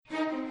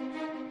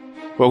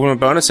Welcome to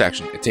Bonus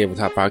Action, a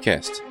tabletop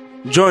podcast.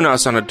 Join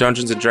us on a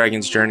Dungeons &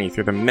 Dragons journey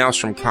through the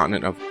maelstrom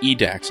continent of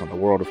Edax on the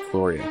world of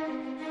Cloria.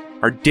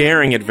 Our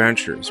daring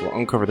adventurers will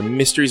uncover the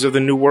mysteries of the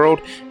New World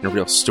and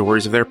reveal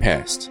stories of their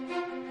past.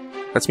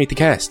 Let's meet the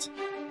cast.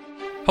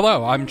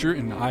 Hello, I'm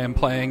Druten. I am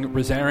playing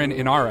Rizaren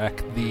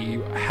Inarek,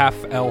 the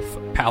half-elf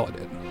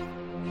paladin.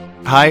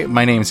 Hi,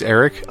 my name's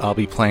Eric. I'll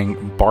be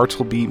playing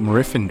Bartleby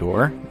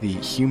Mriffindor, the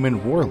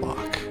human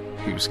warlock,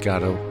 who's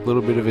got a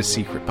little bit of a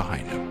secret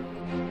behind him.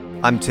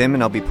 I'm Tim,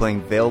 and I'll be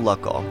playing Vale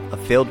Luckall, a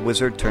failed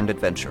wizard turned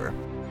adventurer.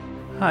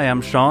 Hi,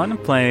 I'm Sean,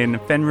 playing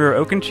Fenrir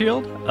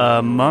Oakenshield,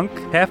 a monk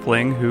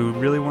halfling who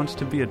really wants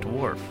to be a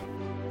dwarf.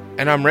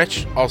 And I'm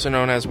Rich, also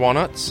known as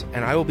Walnuts,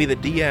 and I will be the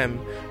DM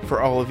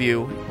for all of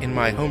you in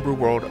my homebrew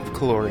world of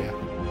Caloria.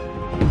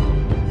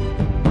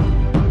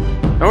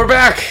 And we're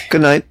back!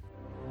 Good night.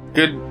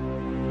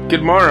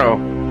 Good morrow.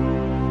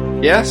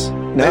 Yes?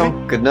 No,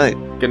 Maybe? good night.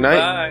 Good night?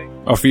 Bye.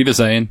 Auf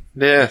Wiedersehen.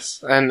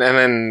 Yes. And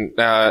then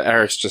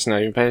Eric's just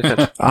not even paying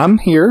attention. I'm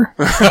here.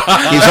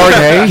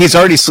 He's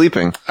already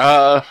sleeping.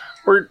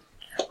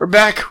 We're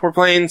back. We're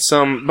playing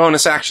some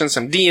bonus action,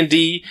 some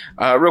D&D.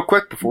 Real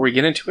quick before we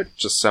get into it,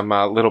 just some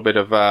little bit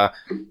of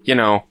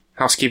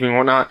housekeeping and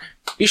whatnot.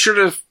 Be sure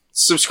to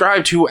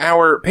subscribe to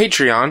our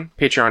Patreon,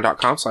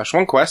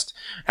 patreon.com/OneQuest.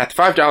 At the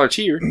 $5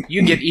 tier,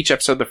 you get each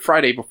episode the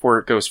Friday before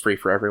it goes free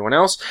for everyone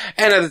else.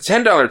 And at the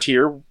 $10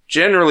 tier,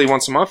 generally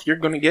once a month, you're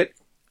going to get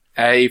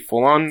a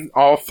full-on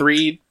all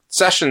 3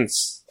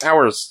 sessions,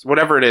 hours,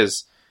 whatever it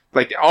is.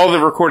 Like all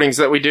the recordings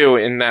that we do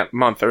in that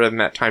month or in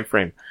that time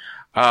frame.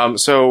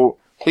 So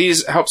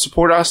please help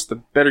support us. The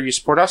better you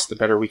support us, the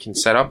better we can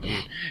set up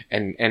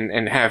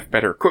and have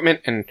better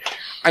equipment. And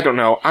I don't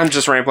know. I'm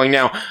just rambling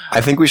now.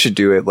 I think we should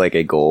do it like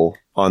a goal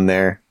on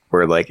there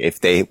where like if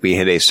we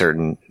hit a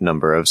certain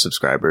number of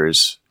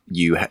subscribers,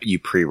 you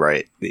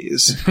pre-write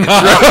these.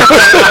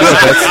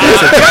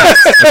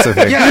 That's a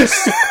thing.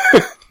 Yes.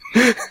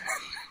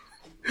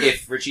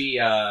 If Richie,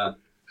 or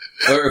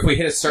if we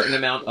hit a certain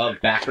amount of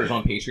backers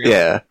on Patreon,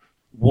 Yeah.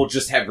 we'll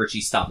just have Richie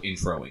stop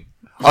introing.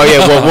 Oh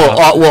yeah,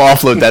 we'll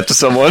offload that to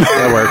someone.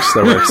 That works.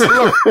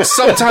 Look,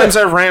 sometimes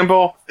I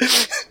ramble.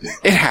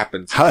 It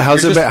happens.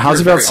 How's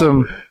about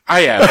some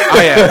I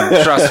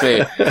am. Trust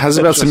me.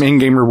 some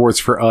in-game rewards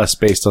for us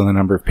based on the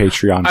number of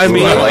Patreon? I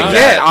mean, I like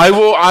that.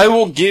 I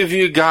will give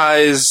you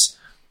guys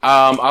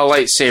a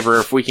lightsaber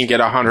if we can get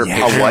 100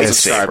 Yeah, Patreon a lightsaber.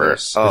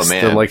 subscribers. Oh the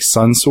man, like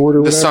sun sword or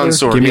The whatever? sun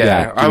sword, Give me yeah.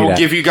 that. I will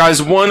give you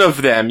guys one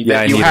of them. Yeah,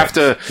 That I you need have it.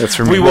 to. That's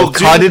for me. We we'll will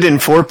cut it in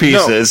 4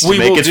 pieces to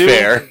make it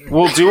fair.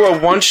 We'll do a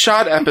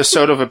one-shot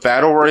episode of a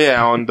battle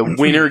royale, and the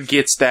winner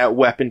gets that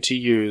weapon to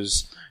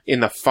use in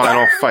the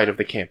final fight of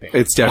the campaign.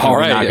 It's definitely All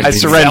right. not. I gonna be-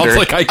 surrender. Sounds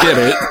like I get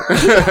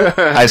it.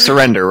 I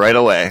surrender right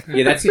away.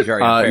 Yeah, that seems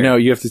very unfair. No,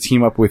 you have to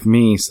team up with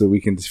me so that we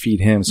can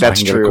defeat him. So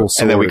That's I can get a true. cool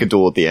sword. And then we could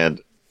duel at the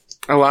end.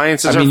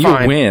 Alliances I mean, are you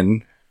fine.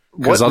 win.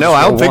 What? I'll No, just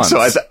I roll don't think so.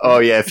 once. Oh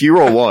yeah, if you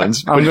roll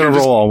ones, I'm gonna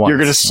roll all once. You're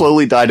gonna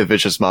slowly die to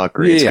vicious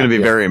mockery. It's Yeah, gonna be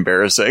yeah. very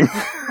embarrassing.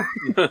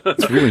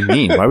 It's really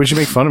mean. Why would you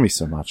make fun of me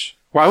so much?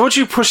 Why would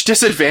you push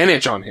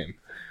disadvantage on him?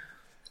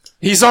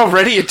 He's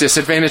already at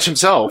disadvantage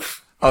himself.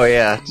 Oh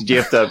yeah, did you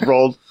have to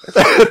roll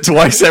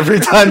twice every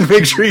time to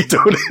make sure you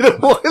don't hit a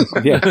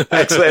one? Yeah.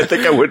 Actually, I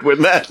think I would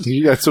win that.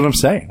 That's what I'm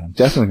saying. I'm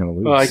definitely going to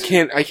lose.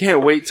 Well, I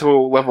can't wait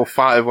till level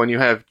 5 when you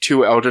have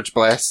 2 Eldritch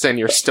Blasts and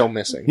you're still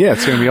missing. Yeah,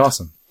 it's going to be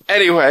awesome.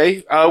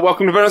 Anyway,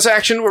 welcome to Bonus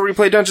Action, where we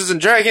play Dungeons &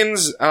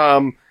 Dragons.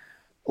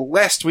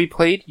 Last we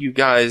played, you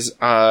guys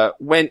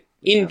went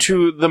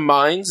into the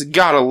mines,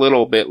 got a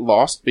little bit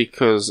lost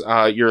because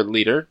your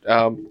leader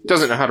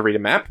doesn't know how to read a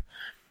map.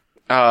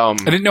 I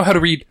didn't know how to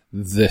read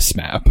this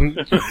map.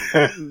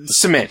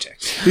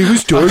 Semantics. It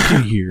was dark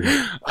in here.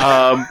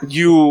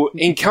 You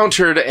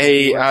encountered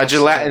a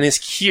gelatinous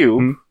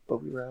cube.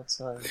 But we were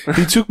outside.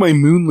 He took my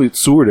moonlit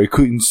sword. I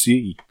couldn't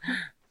see.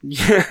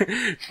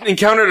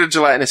 Encountered a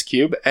gelatinous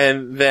cube,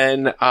 and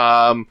then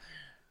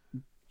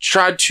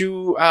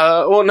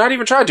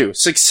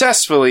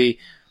successfully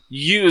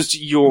used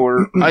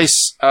your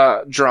ice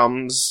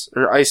drums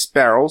or ice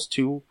barrels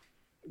to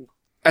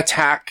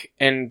attack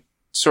and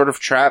sort of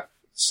trap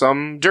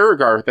some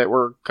Duragar that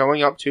were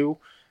going up to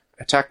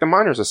attack the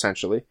miners,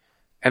 essentially.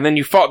 And then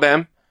you fought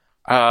them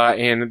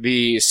in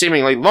the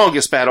seemingly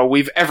longest battle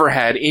we've ever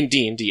had in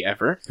D&D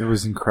ever. It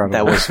was incredible.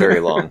 That was very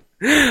long.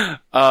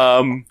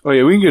 Oh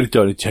yeah, we can get it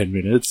done in 10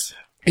 minutes.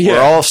 We're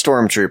all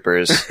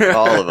stormtroopers,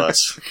 all of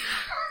us.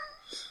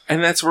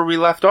 And that's where we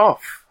left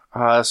off.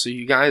 So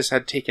you guys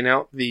had taken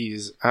out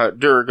these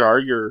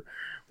Duragar.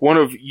 One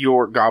of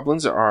your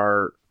goblins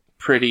are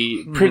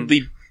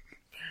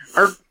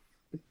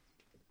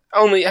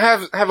only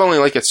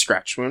like a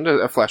scratch wound,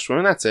 a flesh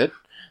wound. That's it.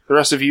 The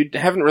rest of you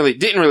didn't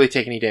really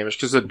take any damage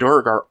because the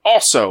Duragar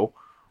also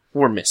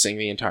were missing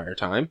the entire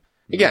time.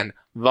 Again,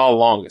 the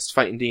longest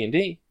fight in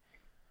D&D.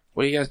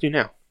 What do you guys do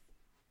now?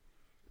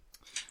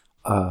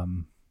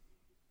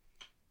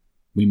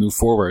 We move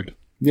forward.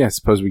 Yeah, I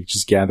suppose we could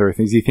just gather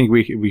things. Do you think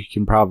we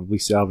can probably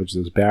salvage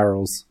those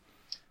barrels?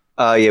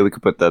 Yeah, we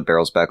could put the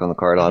barrels back on the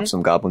cart. I'll have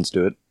some goblins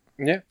do it.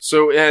 Yeah.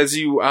 So as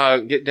you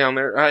get down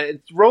there,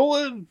 roll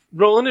an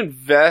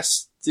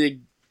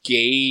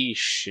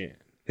investigation.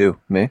 Who?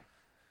 Me?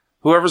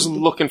 Whoever's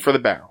looking for the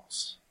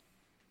barrels.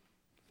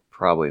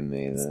 Probably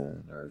me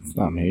then. Or, It's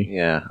not me.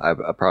 yeah,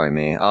 probably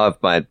me. I'll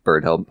have my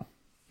bird help.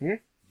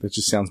 That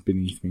just sounds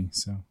beneath me,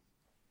 so.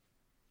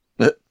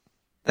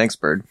 Thanks,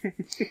 bird.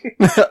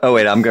 Oh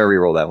wait, I'm gonna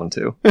reroll that one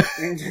too.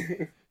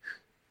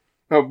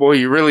 Oh boy,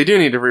 you really do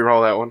need to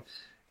reroll that one.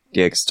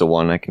 Yeah, 'cause it's a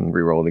 1, I can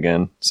reroll it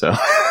again. So,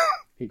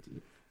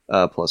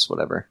 plus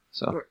whatever.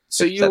 So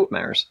if that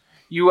matters.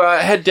 You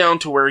head down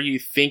to where you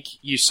think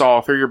you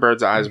saw through your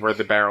bird's eyes where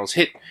the barrels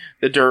hit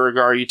the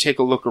Duragar. You take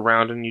a look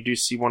around and you do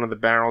see one of the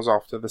barrels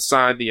off to the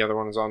side. The other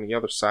one is on the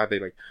other side. They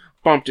like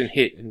bumped and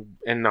hit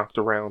and knocked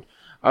around.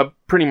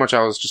 Pretty much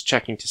I was just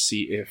checking to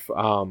see if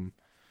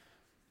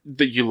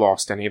that you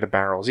lost any of the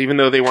barrels. Even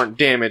though they weren't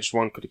damaged,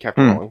 one could have kept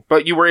rolling.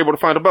 But you were able to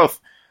find them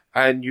both.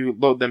 And you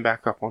load them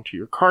back up onto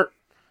your cart.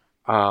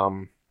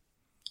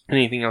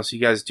 Anything else you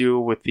guys do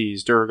with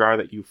these Duragar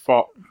that you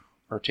fought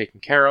or taken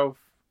care of?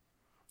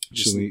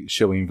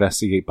 Shall we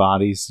investigate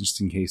bodies just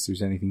in case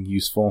there's anything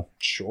useful?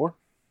 Sure.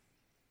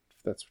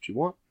 If that's what you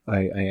want.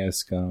 I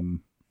ask the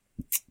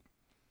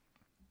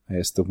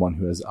one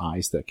who has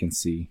eyes that can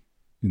see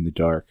in the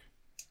dark.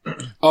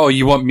 Oh,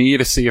 you want me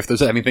to see if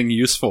there's anything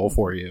useful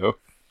for you?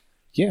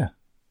 Yeah.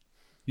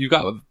 You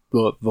got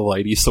the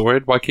lighty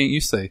sword. Why can't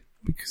you say?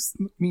 Because,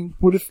 I mean,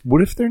 what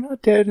if they're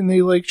not dead and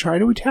they, like, try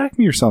to attack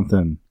me or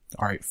something?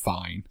 Alright,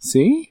 fine.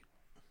 See?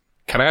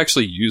 Can I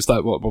actually use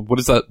that? What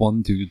is that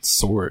one dude's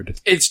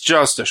sword? It's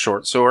just a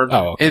short sword.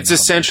 Oh, okay. It's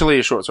essentially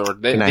a short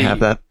sword. Can I have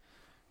that?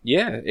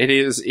 Yeah, it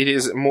is. It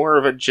is more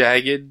of a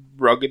jagged,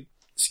 rugged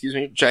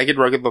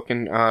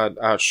looking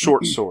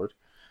short sword.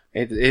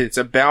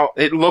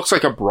 It looks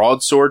like a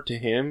broadsword to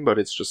him, but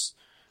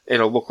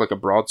it'll look like a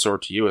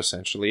broadsword to you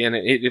essentially, and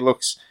it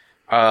looks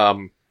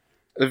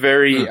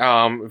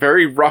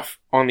very rough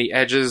on the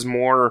edges.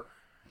 More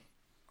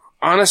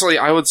honestly,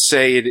 I would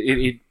say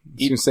it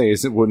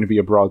wouldn't it be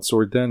a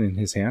broadsword then in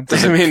his hand?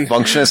 Does it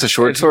function as a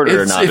short sword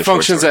or not? It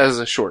functions as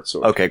a short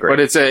sword. Okay, great. But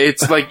it's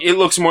like it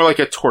looks more like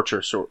a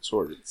torture short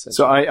sword.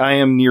 So I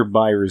am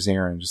nearby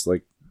Rosarin, just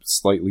like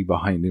slightly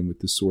behind him with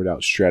the sword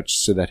outstretched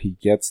so that he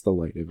gets the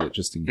light of it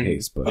just in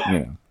case, but you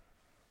know.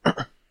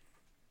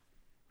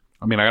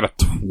 I mean, I got a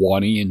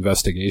 20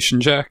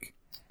 investigation check.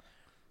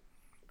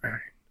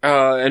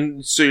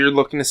 And so you're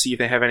looking to see if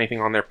they have anything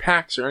on their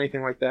packs or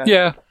anything like that?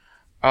 Yeah.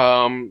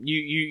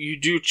 You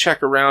do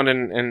check around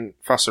and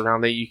fuss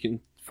around. You can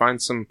find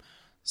some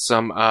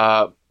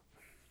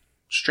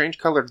strange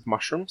colored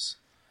mushrooms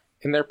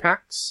in their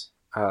packs.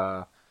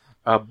 A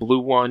blue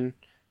one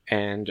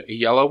and a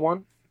yellow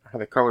one are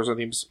the colors of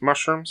these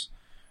mushrooms.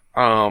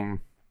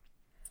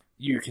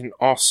 You can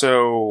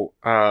also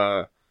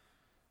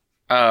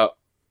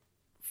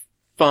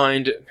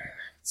find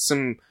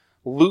some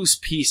loose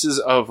pieces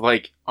of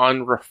like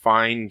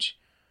unrefined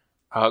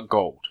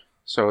gold.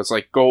 So it's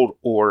like gold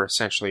ore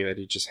essentially that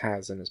he just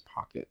has in his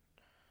pocket.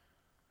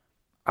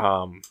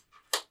 I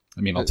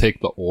mean, I'll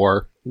take the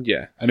ore.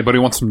 Yeah. Anybody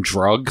want some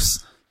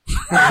drugs?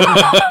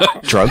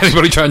 Drugs?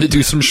 Anybody trying to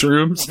do some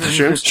shrooms?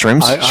 Shrimps?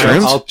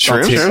 I'll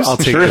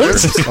take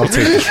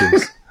the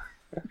shrooms.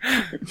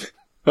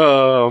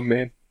 Oh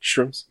man,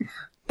 shrooms.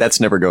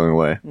 That's never going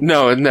away.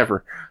 No,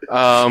 never.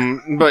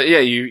 But yeah,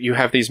 you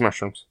have these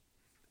mushrooms.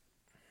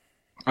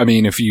 I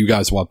mean, if you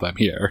guys want them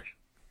here,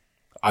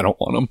 I don't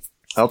want them.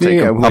 I'll take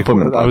them. I'll put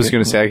them in the I was pocket.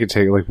 going to say I could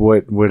take like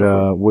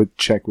what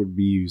check would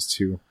be used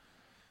to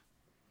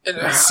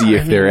see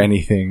if they're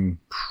anything.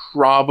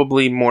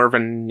 Probably more of a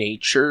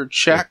nature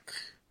check.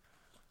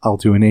 I'll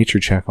do a nature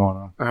check on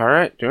them. All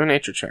right, do a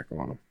nature check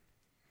on them.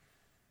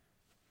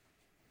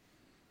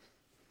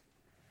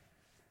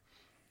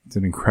 It's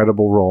an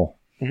incredible roll.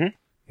 Mm-hmm.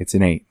 It's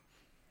an 8.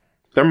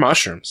 They're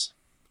mushrooms.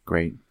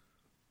 Great.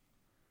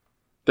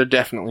 They're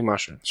definitely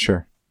mushrooms.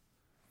 Sure.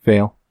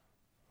 Fail.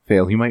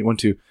 You might want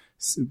to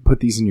put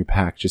these in your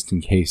pack just in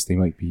case they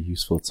might be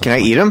useful at some Can I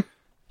point. eat them?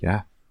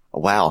 Yeah. Oh,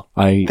 wow.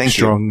 I Thank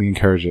strongly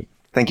encourage it.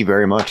 Thank you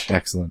very much.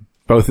 Excellent.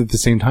 Both at the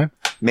same time?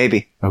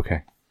 Maybe.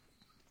 Okay.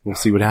 We'll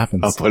see what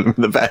happens. I'll put them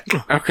in the bag.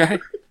 Okay.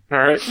 All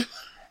right.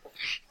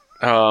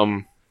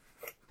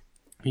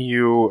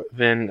 You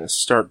then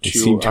start They to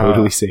seem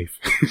totally safe.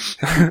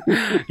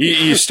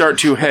 you start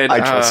to head. I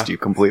trust you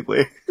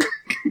completely.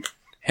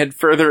 Head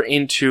further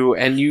into,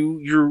 and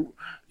you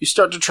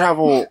start to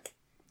travel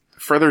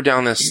further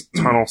down this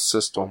tunnel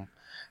system.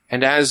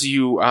 And as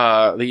you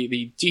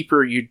the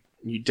deeper you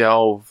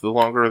delve, the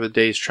longer the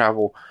day's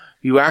travel,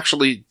 you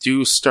actually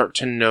do start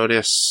to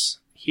notice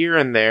here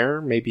and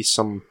there maybe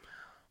some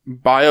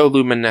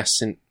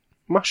bioluminescent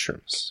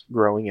mushrooms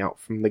growing out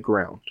from the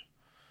ground.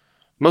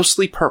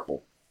 Mostly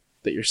purple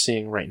that you're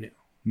seeing right now.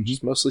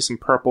 Just mostly some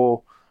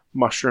purple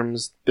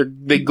mushrooms.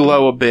 They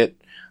glow a bit.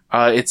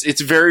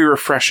 It's very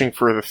refreshing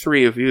for the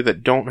three of you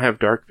that don't have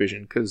dark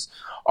vision, because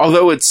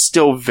although it's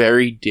still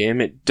very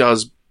dim, it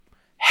does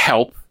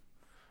help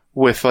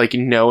with like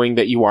knowing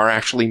that you are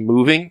actually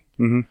moving.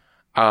 Mhm.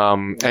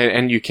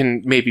 and you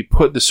can maybe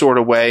put the sword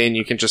away, and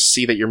you can just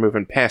see that you're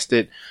moving past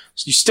it.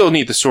 So you still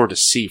need the sword to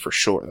see for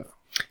sure,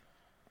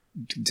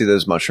 though. Do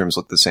those mushrooms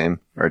look the same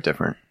or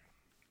different?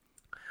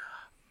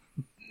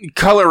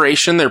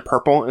 Coloration, they're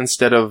purple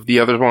instead of the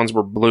other ones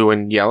were blue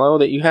and yellow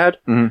that you had.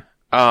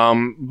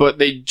 But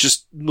they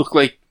just look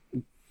like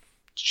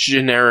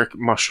generic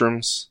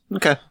mushrooms.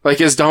 Okay. Like,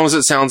 as dumb as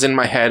it sounds in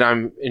my head,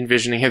 I'm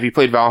envisioning. Have you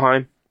played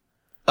Valheim?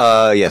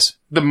 Yes.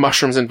 The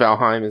mushrooms in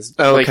Valheim is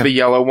Oh, like okay. the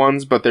yellow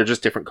ones, but they're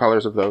just different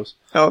colors of those.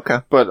 Oh, okay.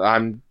 But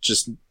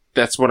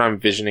that's what I'm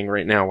envisioning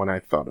right now when I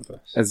thought of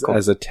this.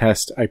 As a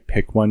test, I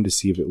pick one to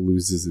see if it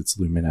loses its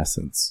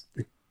luminescence.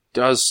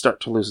 Does start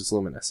to lose its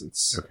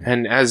luminescence. Okay.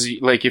 And as you,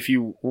 like, if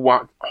you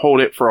hold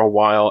it for a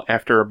while,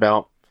 after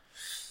about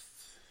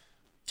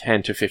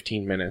 10 to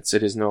 15 minutes,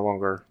 it is no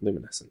longer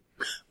luminescent.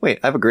 Wait,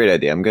 I have a great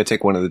idea. I'm going to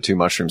take one of the 2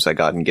 mushrooms I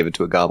got and give it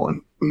to a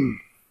goblin.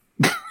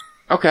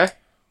 Okay.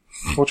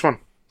 Which one?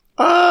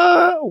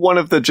 One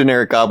of the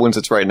generic goblins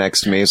that's right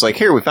next to me is like,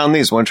 here, we found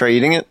these. Want to try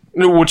eating it?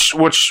 No, which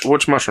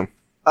mushroom?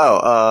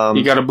 Oh,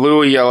 You got a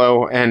blue, a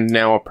yellow, and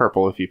now a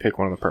purple if you pick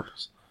one of the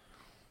purples.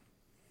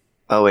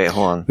 oh wait,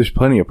 hold on. There's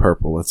plenty of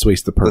purple. Let's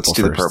waste the purple. Let's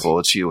do the first. purple.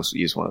 Let's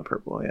use one of the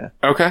purple, yeah.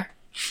 Okay.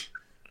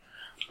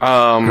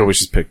 Or we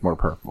just pick more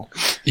purple.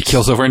 He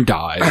kills over and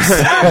dies.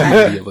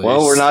 Immediately.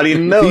 Well, we're not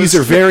eating those. These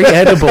are very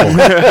edible.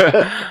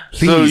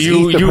 Please So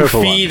eat the purple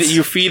ones.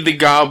 you feed the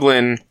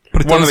goblin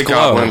But it one of does the glow.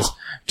 goblins.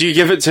 Do you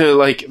give it to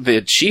like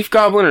the chief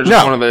goblin or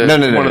just one of the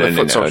No,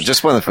 foot soldiers?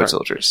 just one of the foot Right.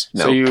 soldiers.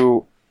 No. So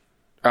you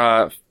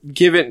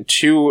give it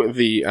to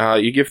the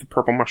you give the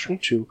purple mushroom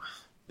to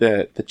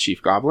the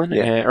chief goblin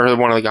or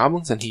one of the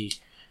goblins, and he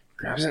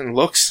grabs it and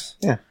looks.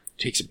 Yeah.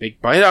 Takes a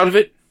big bite out of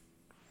it.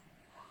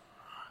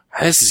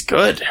 This is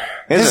good.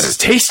 This is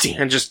tasty,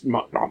 and just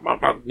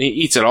he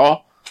eats it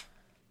all,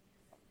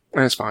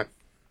 and it's fine.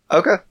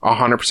 Okay.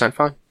 100%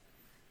 fine.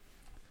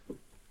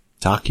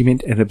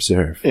 Document and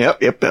observe.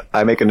 Yep.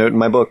 I make a note in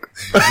my book.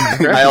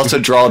 I also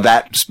draw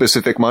that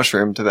specific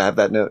mushroom to have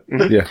that note.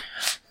 Yeah.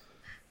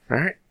 All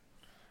right.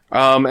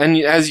 And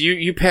as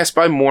you pass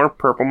by more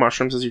purple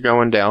mushrooms as you're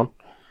going down,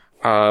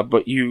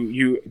 but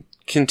you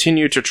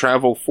continue to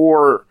travel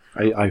for.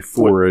 I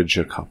forage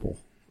a couple.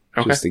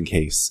 Okay. Just in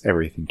case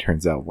everything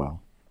turns out well.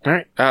 All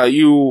right.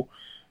 You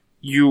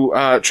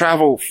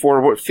travel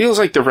for what feels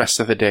like the rest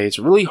of the day. It's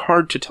really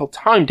hard to tell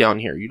time down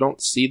here. You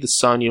don't see the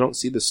sun. You don't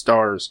see the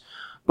stars.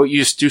 But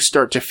you do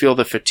start to feel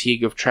the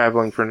fatigue of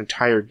traveling for an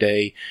entire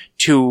day,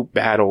 2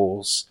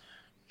 battles,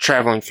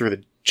 traveling through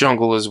the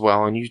jungle as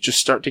well, and you just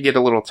start to get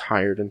a little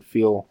tired and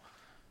feel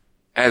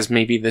as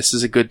maybe this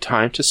is a good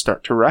time to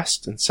start to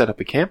rest and set up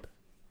a camp.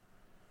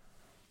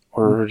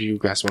 Or do you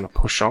guys want to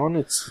push on?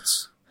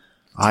 It's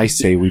I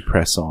say we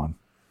press on.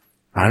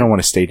 I don't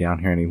want to stay down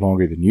here any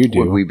longer than you do.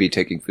 Would we be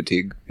taking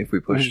fatigue if we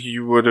push?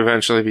 you would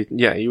eventually be,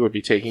 you would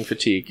be taking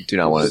fatigue. Do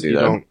not want to do You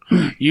that.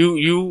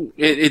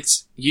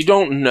 don't, you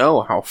don't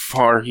know how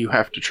far you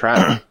have to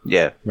travel.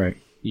 Yeah. Right.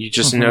 You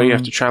just know you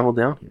have to travel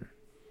down here.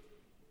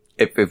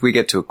 If we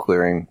get to a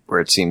clearing where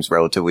it seems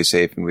relatively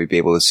safe and we'd be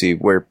able to see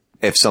where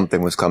if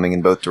something was coming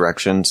in both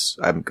directions,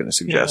 I'm going to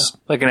suggest.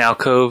 Like an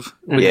alcove.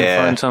 We Yeah.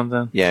 can find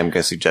something. Yeah, I'm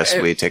going to suggest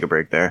we take a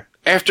break there.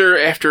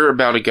 After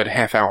about a good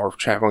half hour of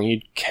traveling,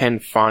 you can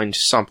find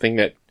something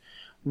that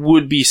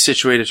would be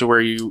situated to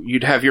where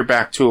you'd have your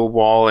back to a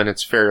wall and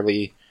it's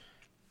fairly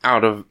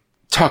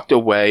tucked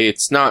away.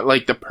 It's not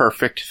like the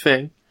perfect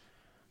thing,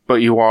 but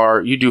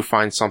you do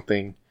find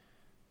something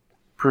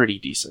pretty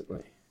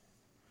decently.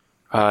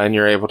 And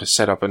you're able to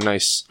set up a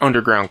nice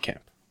underground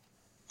camp.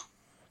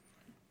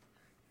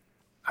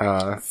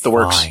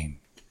 Works. Fine.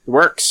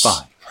 Works.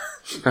 Fine.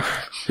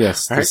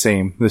 Yes, the Alright.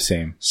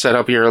 same. Set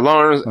up your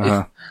alarms.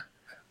 Uh-huh.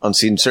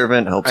 Unseen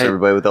Servant helps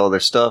everybody with all their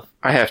stuff.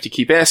 I have to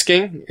keep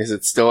asking, is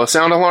it still a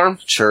sound alarm?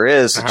 Sure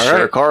is. All Sure,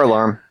 right. a car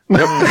alarm.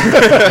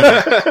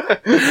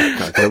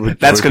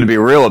 That's going to be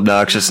real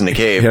obnoxious in the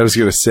cave. Yeah, I was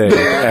going to say,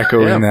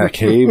 echo in that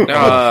cave.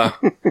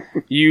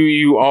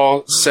 You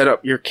all set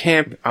up your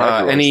camp.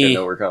 Everyone's gonna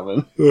know we're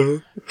coming.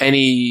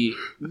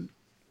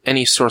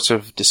 Any sorts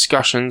of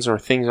discussions or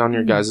things on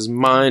your guys'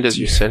 mind as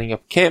you're setting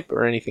up camp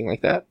or anything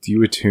like that? Do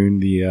you attune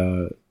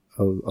the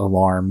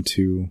alarm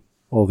to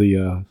all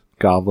the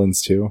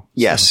goblins too?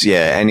 Yes,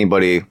 yeah,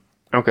 anybody.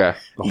 Okay.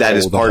 That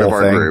is The part of whole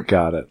our thing? group.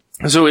 Got it.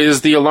 So is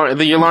the alarm?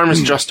 The alarm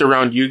is just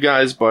around you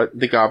guys, but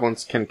the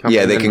goblins can come.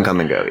 Yeah, in they and- can come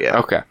and go, yeah.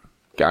 Okay,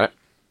 got it.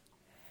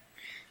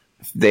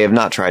 They have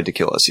not tried to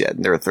kill us yet.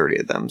 There are 30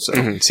 of them, so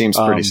it seems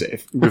pretty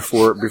safe.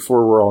 Before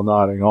we're all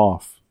nodding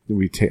off,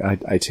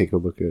 I take a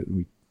look at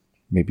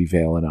maybe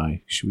Vale and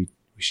I. We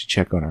should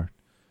check on our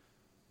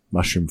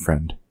mushroom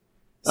friend.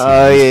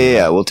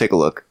 Yeah, we'll take a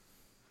look.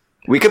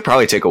 We could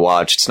probably take a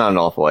watch. It's not an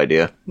awful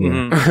idea.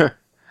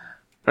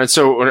 All right,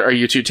 so are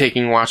you two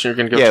taking watch and you're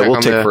going to go Yeah, check we'll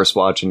on take the... first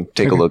watch and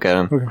take a look at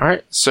him. All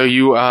right, so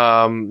you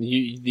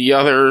the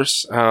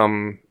others,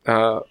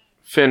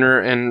 Finner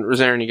and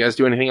Rosarin, you guys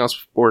do anything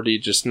else, or do you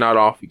just nod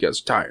off? You guys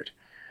are tired.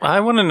 I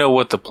want to know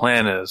what the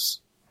plan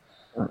is.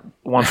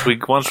 Once we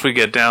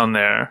get down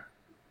there,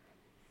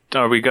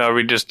 are we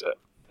just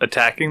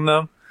attacking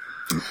them?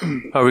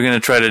 Are we going to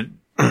try to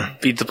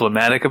be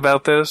diplomatic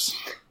about this?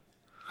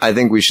 I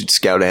think we should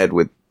scout ahead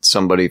with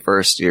somebody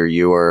first, either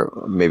you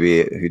or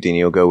maybe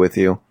Houdini will go with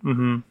you.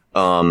 Mm-hmm.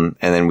 And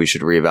then we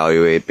should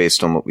reevaluate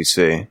based on what we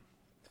see.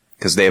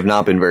 Because they have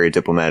not been very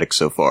diplomatic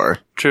so far.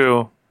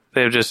 True.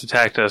 They have just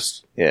attacked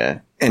us. Yeah.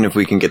 And if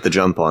we can get the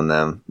jump on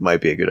them, might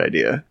be a good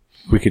idea.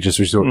 We could just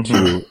resort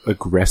to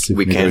aggressive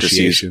We can't just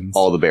use negotiations.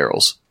 all the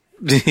barrels.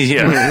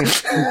 Yeah.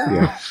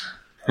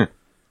 Yeah.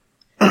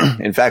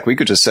 In fact, we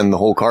could just send the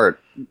whole cart.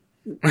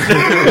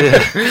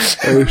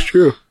 That is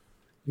true.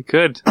 You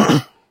could.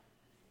 All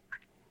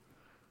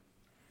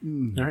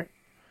right.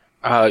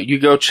 You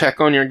go check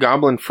on your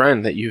goblin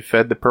friend that you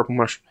fed the purple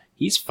mushroom.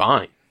 He's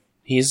fine.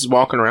 He's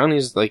walking around.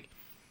 He's like,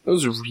 "It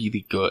was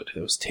really good.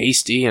 It was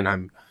tasty,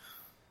 and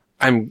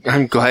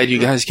I'm glad you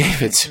guys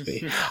gave it to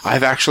me.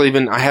 I've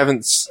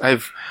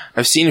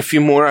seen a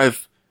few more.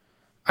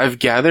 I've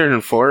gathered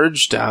and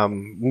foraged.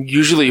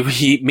 Usually we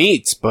eat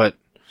meats, but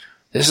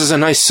this is a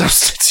nice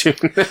substitute."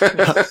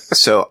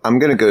 So I'm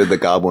going to go to the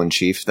goblin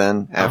chief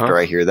then after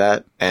I hear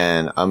that.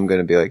 And I'm going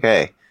to be like,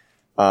 hey,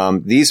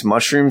 these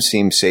mushrooms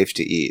seem safe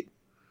to eat.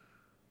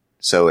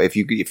 So if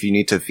you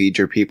need to feed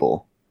your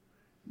people,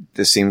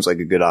 this seems like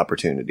a good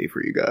opportunity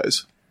for you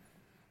guys.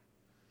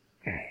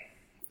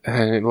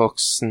 And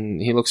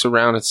he looks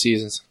around and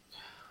sees us.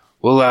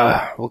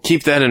 We'll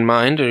keep that in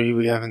mind.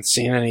 We haven't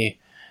seen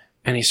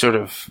any sort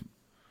of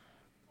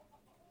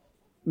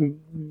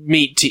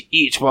meat to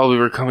eat while we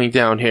were coming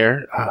down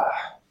here.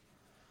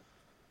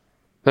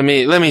 Let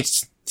me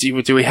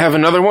see. Do we have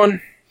another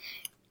one?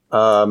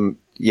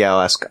 Yeah,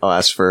 I'll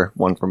ask for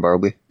one from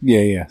Bartleby.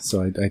 Yeah.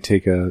 So I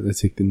take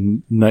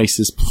the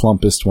nicest,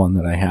 plumpest one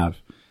that I have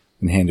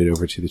and hand it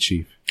over to the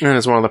chief. And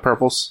it's one of the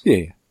purples.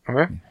 Yeah.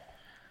 Okay.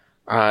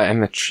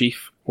 And the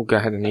chief will go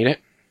ahead and eat it.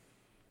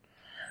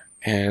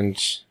 And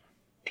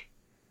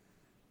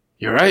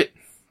you're right.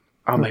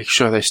 I'll make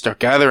sure they start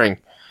gathering.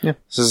 Yeah.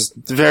 This is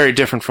very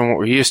different from what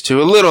we're used to.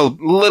 A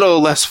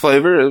little less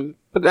flavor,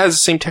 but it has the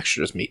same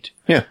texture as meat.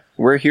 Yeah,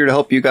 we're here to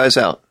help you guys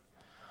out.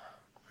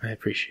 I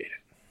appreciate it.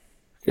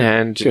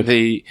 And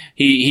you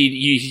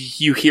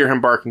hear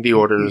him barking the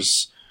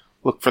orders.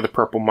 Look for the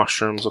purple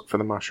mushrooms. Look for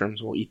the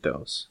mushrooms. We'll eat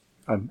those.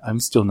 I'm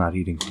still not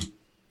eating them.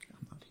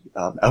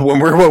 When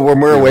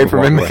we're away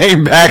from him,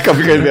 hang back.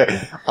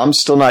 I'm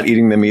still not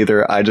eating them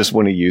either. I just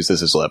want to use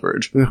this as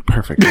leverage.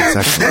 Perfect. That's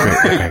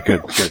excellent. Great. Okay,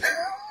 good.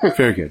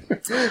 Very good.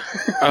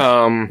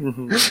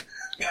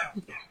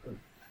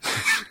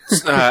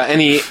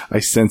 I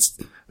sense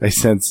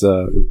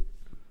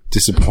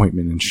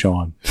disappointment in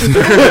Sean.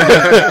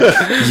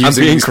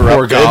 Using these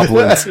poor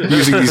goblins.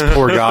 Using these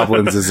poor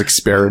goblins as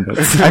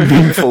experiments. I'm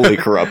being fully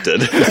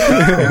corrupted.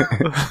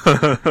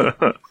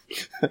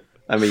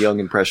 I'm a young,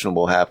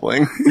 impressionable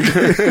halfling.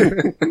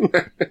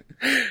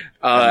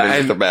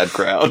 And the bad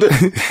crowd.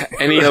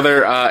 Any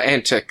other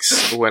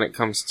antics when it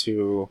comes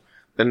to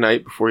the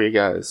night before you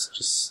guys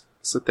just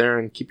sit there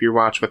and keep your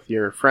watch with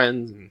your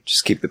friends? And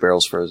just keep the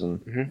barrels frozen.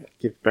 Mm-hmm.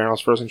 Keep the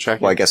barrels frozen,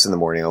 check Well, it. I guess in the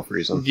morning I'll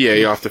freeze them. Yeah,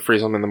 you have to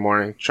freeze them in the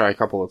morning. Try a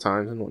couple of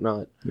times and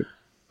whatnot. Yep.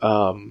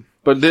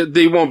 But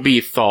they won't be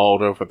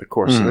thawed over the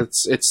course.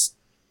 It's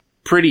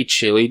pretty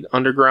chilly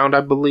underground,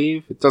 I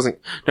believe. It doesn't.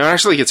 No, it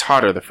actually gets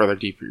hotter the further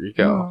deeper you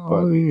go.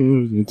 But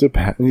it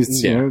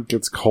depends. It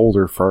gets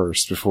colder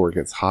first before it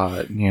gets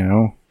hot.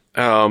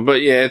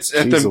 But yeah, it's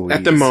at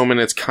the moment.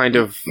 It's kind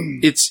of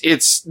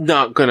it's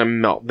not gonna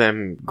melt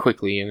them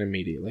quickly and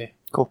immediately.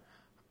 Cool.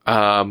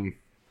 But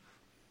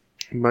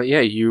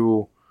yeah,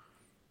 you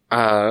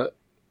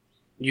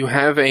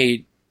have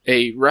a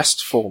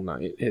restful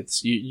night.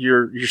 It's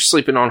you're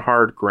sleeping on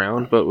hard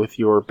ground, but with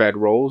your bed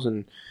rolls,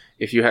 and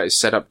if you had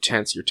set up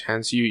tents, your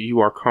tents, you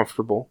are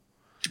comfortable.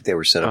 They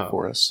were set up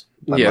for us.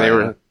 Yeah, they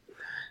were.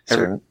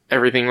 Servant.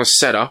 Everything was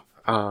set up.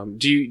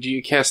 Do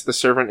you cast the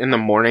servant in the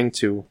morning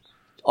to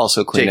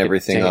also clean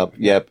everything up?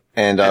 Yep.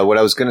 And what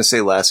I was going to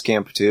say last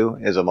camp too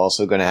is I'm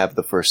also going to have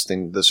the first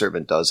thing the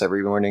servant does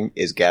every morning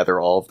is gather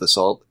all of the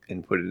salt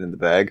and put it in the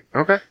bag.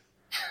 Okay.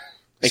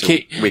 So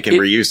we can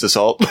reuse the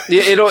salt.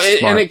 Yeah, it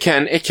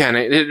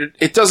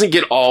doesn't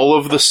get all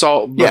of the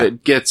salt, but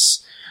it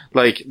gets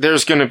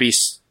there's going to be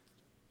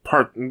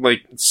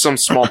some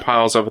small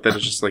piles of it that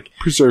is just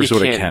preserves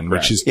what it can,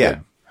 which is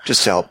good.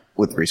 Just to help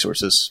with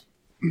resources.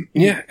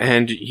 Yeah,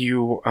 and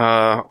you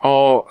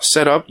all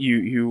set up.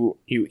 You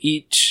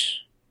eat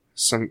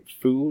some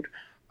food.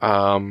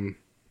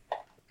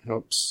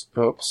 Oops.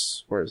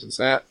 Where is this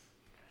at?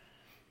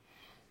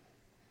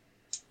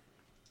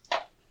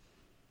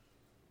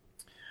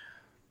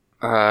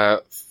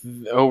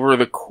 Over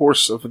the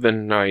course of the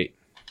night,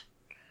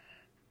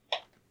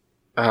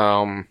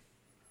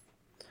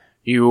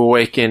 you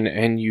awaken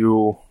and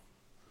you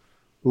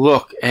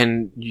look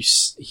and you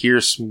hear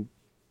some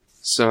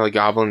of the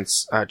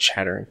goblins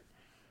chattering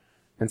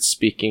and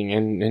speaking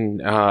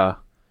and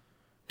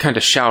kind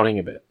of shouting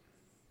a bit.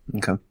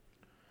 Okay.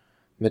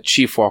 The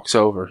chief walks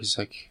over. He's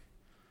like,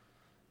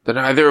 "Did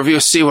either of you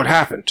see what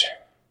happened?"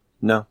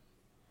 No.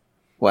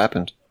 What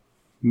happened?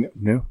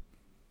 No.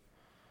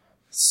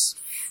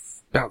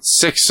 about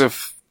 6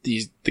 of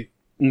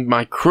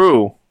my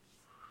crew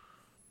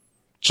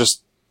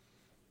just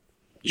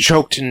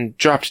choked and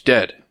dropped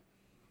dead.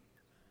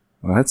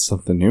 Well, that's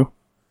something new.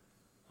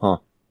 Huh.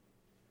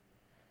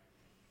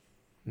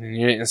 And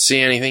you didn't see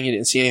anything? You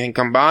didn't see anything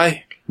come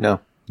by? No.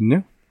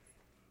 No.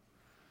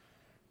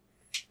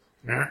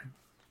 Alright.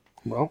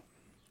 Well.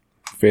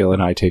 Vale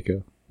and I take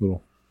a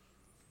little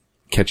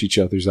catch each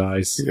other's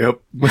eyes. Yep.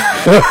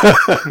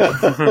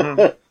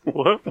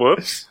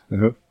 Whoops.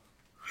 Uh-huh.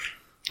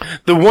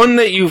 The one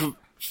that you've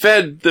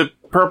fed the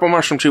purple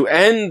mushroom to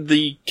and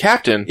the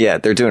captain, Yeah,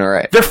 they're doing all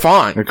right. they're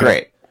fine. Okay.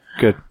 Great.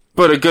 Good.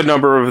 But a good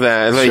number of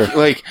that,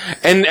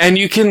 and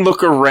you can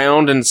look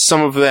around, and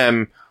some of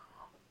them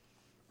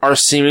are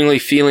seemingly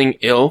feeling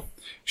ill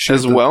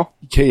as well.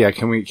 Okay, yeah.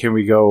 Can we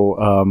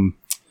go?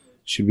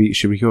 Should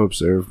we go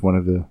observe one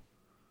of the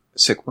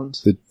Sick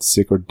ones? the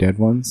sick or dead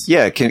ones?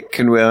 Yeah, can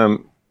we,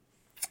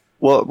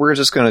 well, we're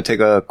just going to take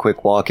a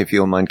quick walk if you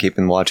don't mind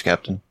keeping watch,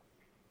 Captain.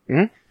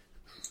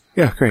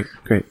 Yeah.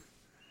 Great.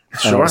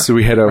 Sure. So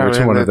we head over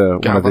to one of the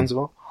goblins as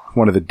well.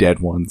 one of the dead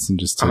ones and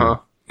just to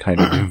kind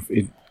of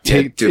do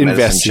medicine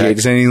investigate. checks.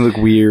 Does anything look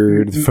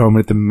weird? Foam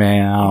at the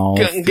mouth.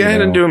 Go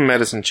ahead and do a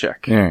medicine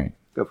check. All right.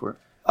 Go for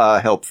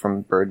it. Help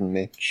from Bird and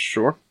me.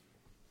 Sure.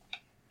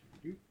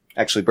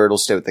 Actually, Bird will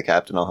stay with the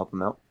captain. I'll help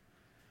him out.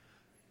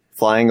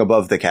 Flying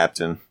above the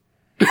captain.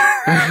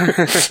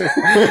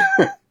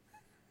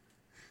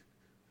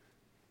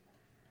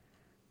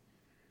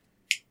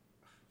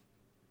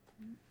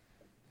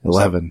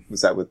 11.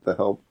 Was that with the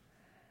help?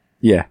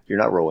 Yeah. You're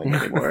not rolling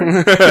anymore.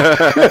 No.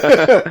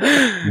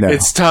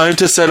 It's time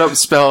to set up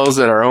spells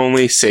that are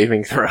only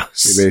saving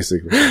throws.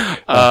 Basically.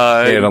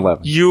 And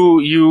 11.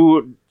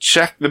 You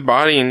check the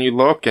body and you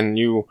look and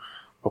you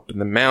open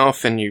the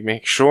mouth and you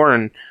make sure,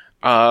 and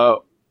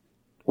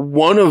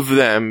one of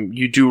them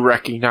you do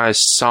recognize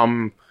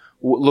some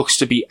what looks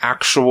to be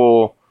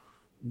actual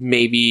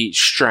maybe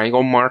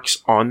strangle marks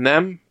on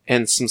them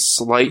and some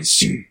slight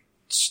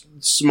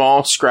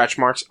small scratch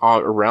marks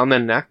around the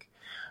neck,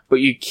 but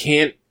you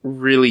can't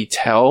really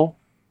tell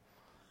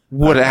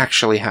what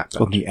actually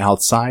happened. On the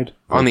outside?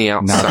 On the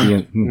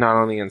outside, Not not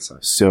on the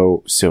inside.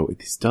 So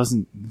this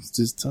doesn't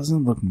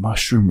look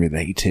mushroom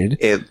related.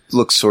 It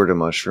looks sort of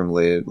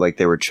mushroom-related, like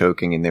they were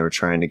choking and they were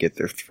trying to get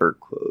their throat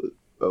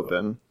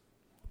open.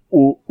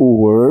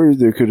 Or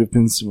there could have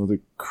been some other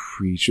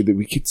creature that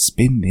we could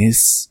spin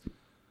this.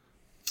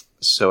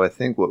 So I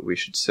think what we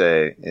should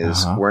say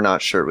is Uh-huh. we're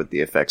not sure what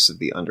the effects of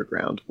the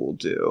underground will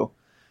do.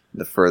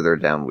 The further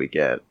down we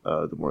get,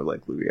 the more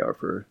likely we are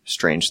for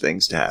strange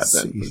things to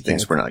happen,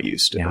 things we're not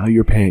used to. Now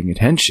you're paying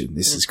attention.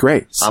 This is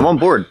great. So, I'm on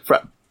board.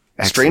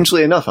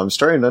 Strangely enough, I'm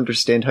starting to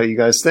understand how you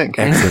guys think.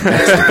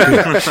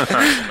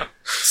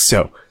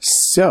 so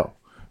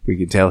we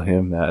can tell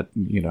him that,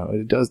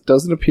 it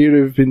doesn't appear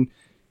to have been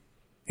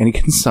any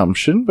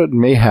consumption, but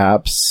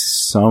mayhaps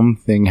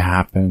something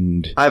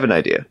happened. I have an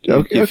idea.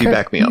 If you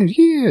back me up.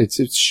 Yeah,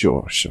 it's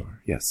sure,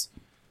 yes.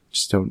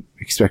 Just don't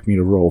expect me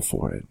to roll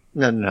for it.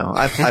 No.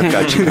 I've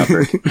got you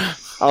covered.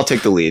 I'll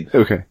take the lead.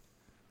 Okay.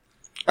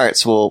 All right,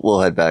 so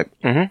we'll head back.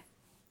 And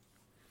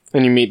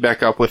you meet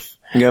back up with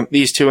Yep.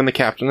 these two and the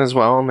captain as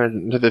well,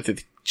 and they're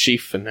the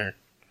chief, and they're...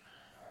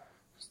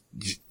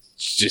 Did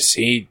you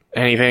see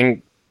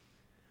anything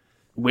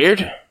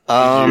weird?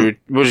 What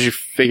did you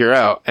figure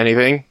out?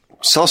 Anything?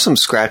 Saw some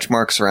scratch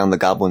marks around the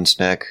goblin's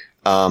neck.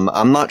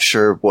 I'm not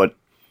sure what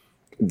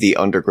the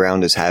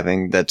underground is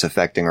having that's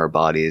affecting our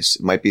bodies.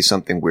 It might be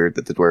something weird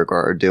that the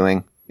Dwergar are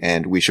doing,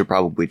 and we should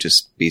probably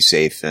just be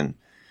safe and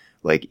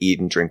eat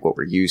and drink what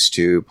we're used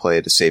to, play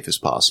it as safe as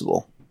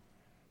possible.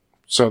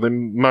 So the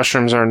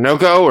mushrooms are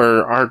no-go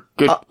or are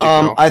good to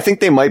go? I think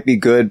they might be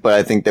good, but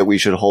I think that we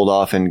should hold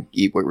off and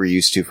eat what we're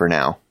used to for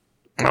now.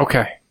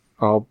 Okay.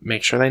 I'll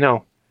make sure they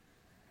know.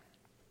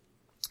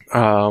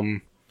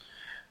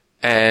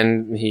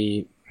 And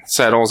he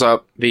settles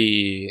up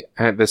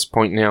at this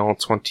point now,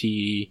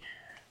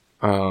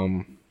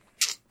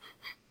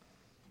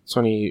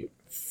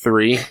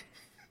 23.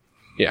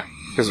 Yeah,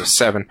 because there's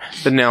 7.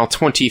 But now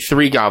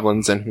 23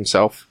 goblins and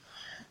himself.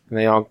 And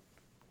they all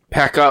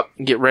pack up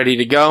and get ready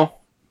to go.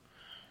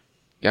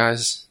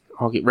 Guys,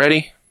 all get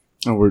ready.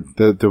 Oh,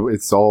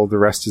 it's all, the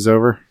rest is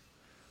over?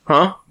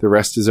 Huh? The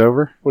rest is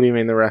over? What do you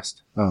mean the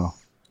rest? Oh,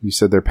 you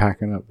said they're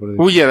packing up. What are they?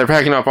 Well, yeah, they're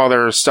packing up all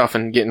their stuff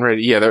and getting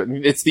ready. Yeah,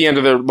 it's the end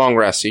of their long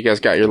rest, so you guys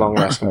got your long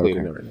rest completed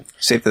and everything.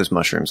 Save those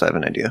mushrooms. I have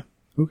an idea.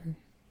 Okay.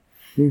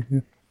 Yeah.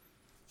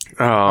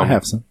 I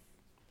have some.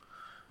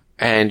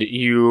 And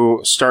you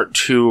start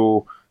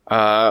to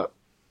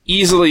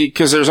easily,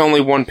 because there's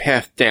only one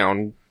path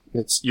down.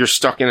 You're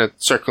stuck in a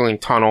circling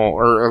tunnel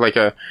or like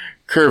a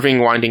curving,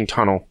 winding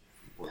tunnel.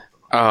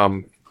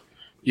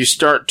 You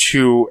start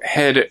to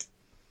head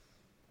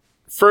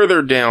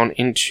further down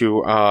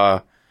into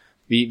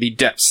the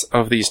depths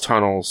of these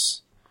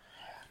tunnels,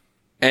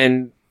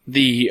 and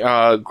the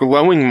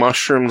glowing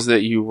mushrooms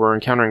that you were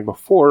encountering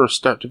before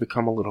start to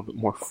become a little bit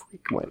more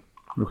frequent.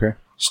 Okay.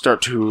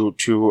 Start to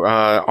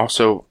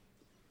also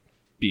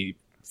be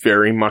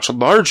very much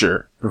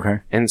larger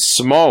Okay. and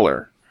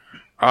smaller.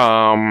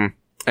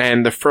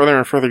 And the further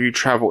and further you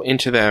travel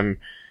into them,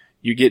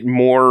 you get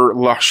more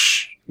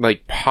lush,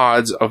 like,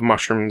 pods of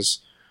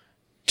mushrooms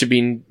to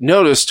be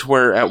noticed,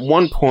 where at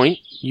one point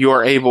you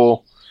are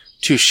able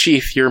to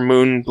sheath your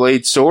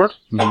Moonblade sword,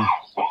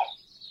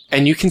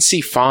 and you can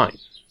see fine.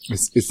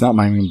 It's not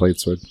my Moonblade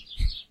sword.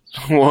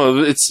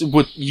 Well, it's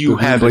what you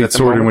The have Moonblade at the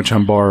sword moment. in which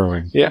I'm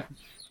borrowing. Yeah.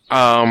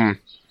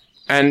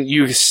 And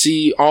you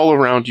see all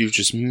around you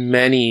just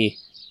many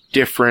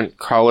different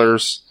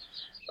colors.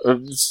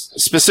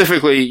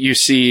 Specifically, you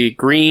see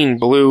green,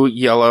 blue,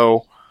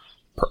 yellow,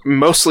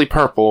 mostly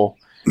purple,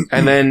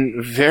 and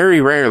then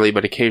very rarely,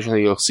 but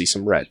occasionally you'll see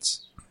some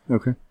reds.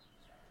 Okay.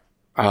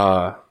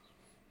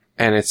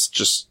 And it's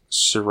just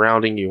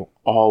surrounding you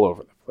all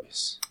over the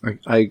place.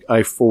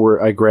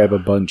 I grab a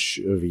bunch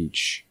of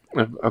each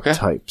Okay.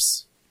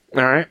 types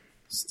All right.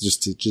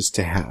 just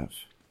to have.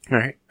 All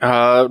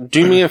right.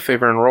 Do me a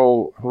favor and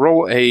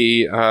roll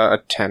a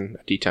 10,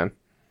 a d10.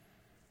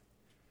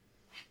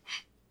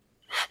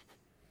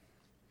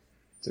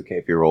 It's okay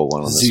if you roll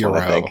one on this one,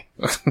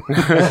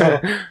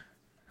 I think.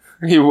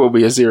 You will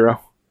be a 0.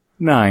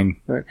 9.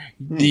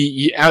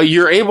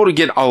 You're able to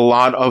get a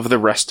lot of the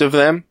rest of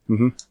them,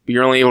 Mhm. but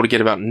you're only able to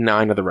get about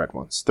 9 of the red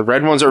ones. The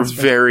red ones are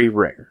very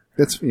rare,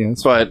 That's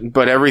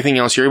but everything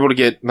else you're able to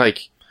get.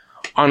 Like,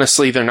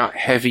 honestly, they're not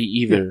heavy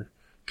either.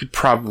 Could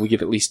probably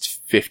get at least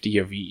 50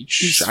 of each.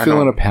 Just I fill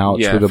in don't- a pouch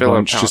yeah, with a fill in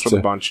bunch pouch just with a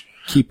to bunch.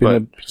 keep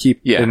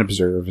yeah. and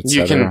observe,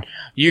 etc.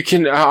 You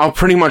can. I'll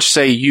pretty much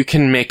say you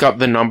can make up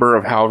the number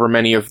of however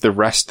many of the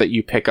rest that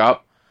you pick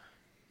up.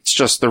 It's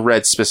just the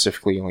red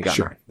specifically only got 9.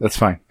 Sure, that's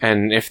fine.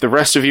 And if the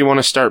rest of you want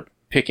to start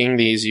picking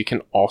these, you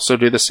can also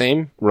do the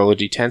same. Roll a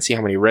d10, see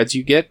how many reds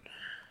you get.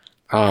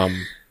 I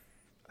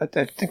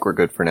think we're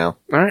good for now.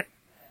 All right.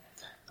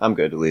 I'm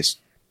good, at least.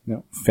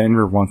 No,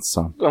 Fenrir wants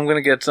some. I'm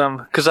gonna get some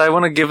because I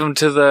want to give them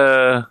to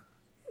the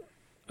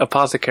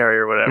apothecary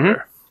or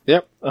whatever.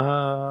 Yep.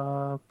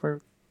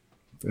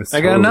 That's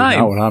I got a 9.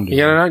 Not what I'm doing.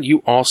 You know, you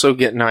also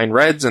get 9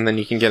 reds, and then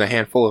you can get a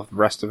handful of the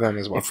rest of them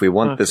as well. If we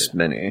want this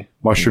many,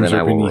 Mushrooms then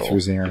I are will beneath roll.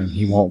 Rosarin.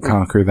 He won't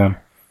conquer them.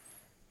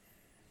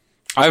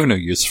 I have no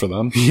use for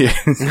them. Yeah.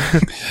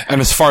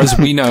 And as far as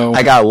we know,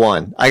 I got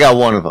one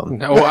of them.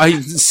 Oh, I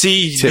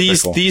see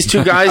Typical. these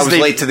two guys. I was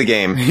late to the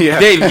game.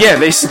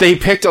 They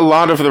picked a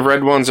lot of the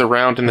red ones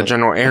around in the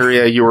general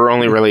area. You were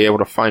only really able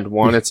to find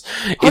one.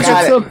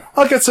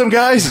 I'll get some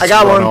guys. I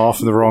got Run one. off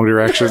in the wrong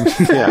direction.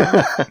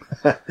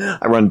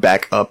 I run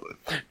back up.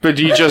 But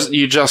do you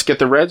just get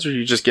the reds, or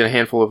you just get a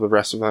handful of the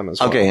rest of them as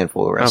well? I'll get a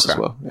handful of the rest Okay. as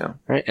well. Yeah.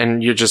 Right,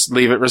 and you just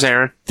leave it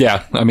Rosarin.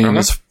 yeah, I mean,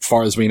 as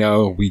far as we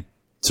know, we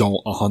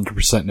don't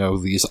 100% know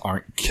these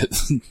aren't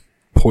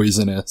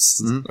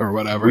poisonous or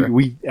whatever.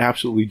 we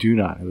absolutely do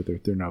not know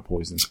that they're not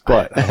poisonous,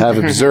 but I have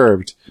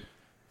observed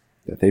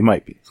that they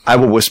might be. I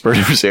will whisper to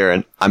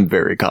Zarin, I'm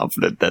very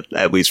confident that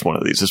at least one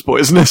of these is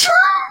poisonous.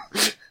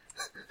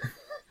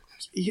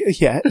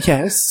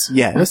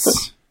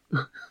 Yes.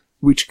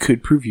 Which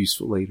could prove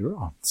useful later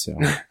on. So,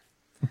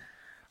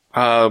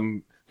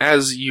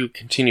 As you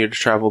continue to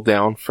travel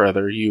down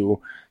further,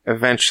 you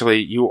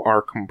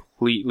are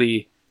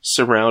completely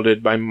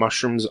surrounded by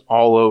mushrooms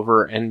all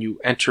over, and you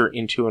enter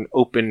into an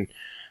open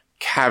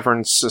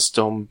cavern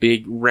system,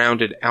 big,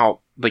 rounded out,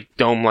 like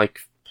dome-like,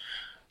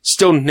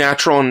 still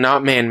natural and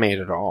not man-made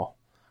at all.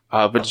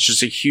 But it's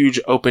just a huge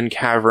open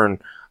cavern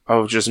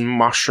of just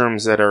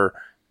mushrooms that are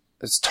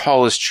as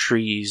tall as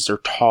trees or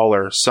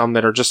taller, some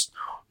that are just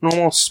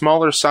normal,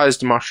 smaller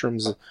sized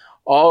mushrooms,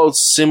 all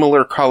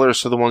similar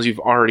colors to the ones you've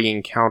already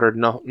encountered.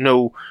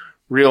 No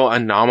real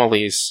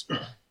anomalies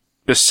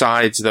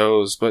besides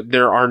those, but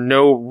there are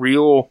no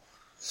real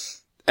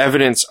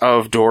evidence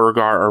of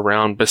Dorogar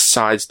around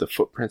besides the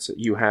footprints that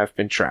you have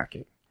been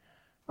tracking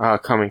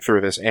coming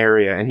through this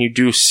area. And you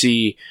do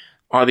see,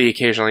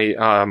 occasionally,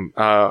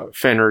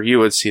 Fenrir, you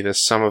would see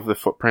this, some of the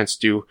footprints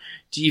do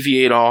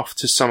deviate off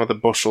to some of the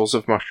bushels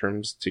of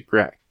mushrooms to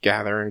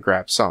gather and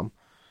grab some.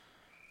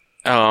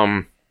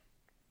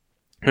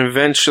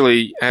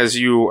 Eventually, as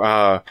you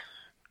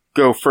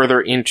go further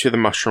into the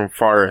mushroom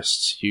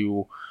forests,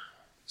 you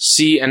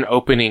see an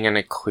opening and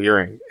a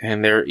clearing,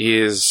 and there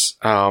is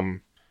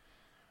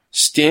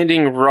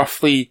standing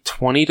roughly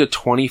 20 to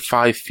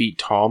 25 feet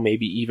tall,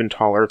 maybe even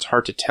taller, it's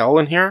hard to tell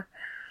in here,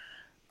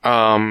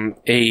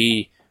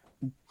 a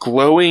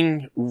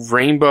glowing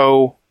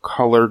rainbow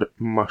colored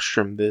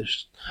mushroom.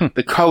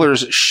 The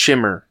colors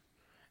shimmer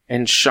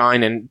and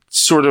shine and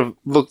sort of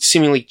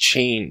seemingly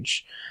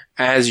change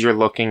as you're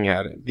looking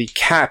at it. The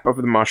cap of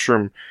the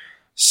mushroom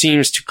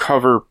seems to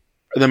cover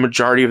the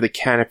majority of the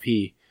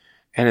canopy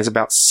and is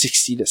about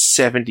 60 to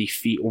 70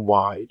 feet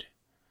wide.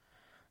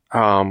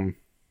 And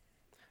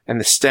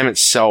the stem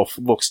itself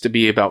looks to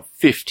be about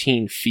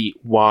 15 feet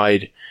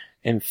wide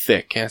and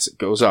thick as it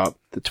goes up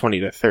to 20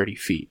 to 30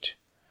 feet.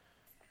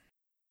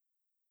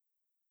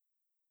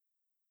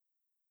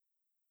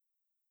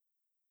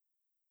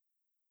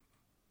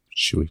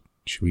 should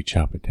we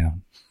chop it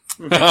down?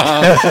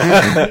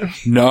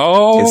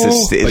 No.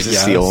 Is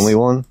this the only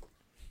one?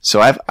 So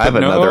I have But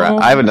another no.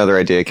 I have another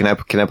idea. Can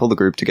I pull the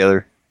group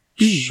together?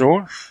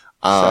 Sure.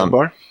 Um,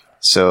 Sidebar.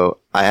 So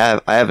I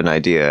have an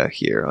idea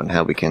here on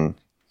how we can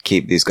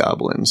keep these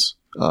goblins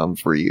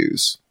for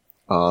use.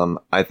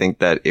 I think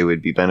that it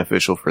would be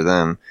beneficial for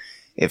them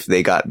if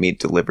they got meat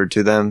delivered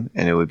to them,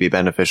 and it would be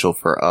beneficial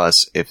for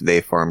us if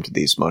they farmed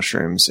these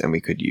mushrooms and we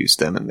could use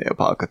them in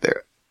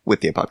the with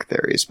the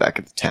apothecaries back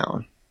at the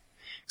town.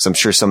 Because I'm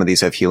sure some of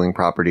these have healing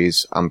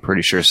properties. I'm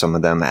pretty sure some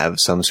of them have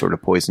some sort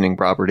of poisoning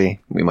property.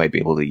 We might be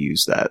able to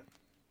use that.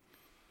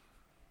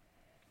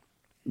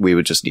 We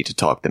would just need to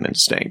talk them into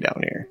staying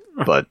down here.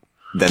 But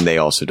then they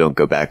also don't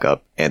go back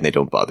up, and they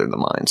don't bother the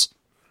mines.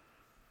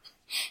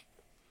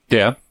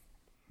 Yeah.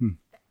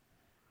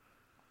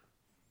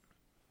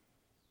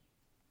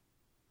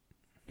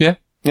 Yeah.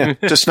 Yeah,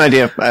 just an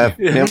idea.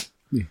 Yeah.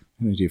 An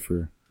idea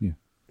for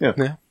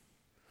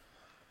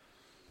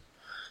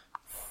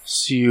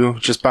So you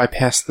just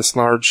bypass this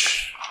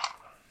large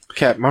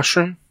cat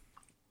mushroom?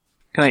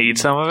 Can I eat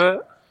some of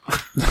it?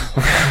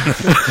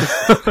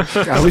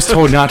 I was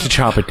told not to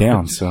chop it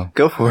down, so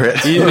Go for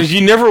it.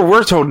 You never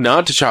were told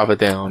not to chop it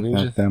down. You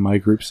just- that my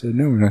group said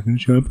no, we're not going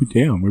to chop it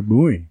down. We're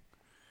boy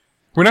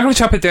We're not going to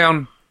chop it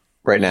down.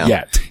 Right now.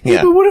 yet.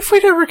 Yeah. But what if we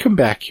never come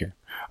back here?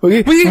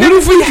 Okay, What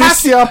if we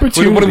miss the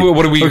opportunity?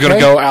 What are we going to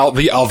go out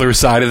the other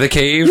side of the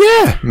cave?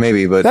 Yeah,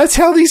 Maybe, but that's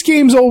how these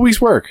games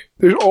always work.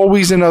 There's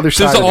always another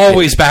side. There's of the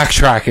always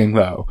backtracking,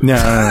 though. cave.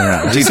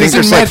 No. do you This think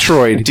isn't there's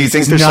Metroid? Do you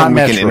think It's there's not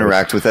something we can Metroid.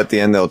 interact with at the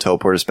end? They'll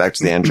teleport us back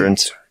to the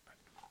entrance.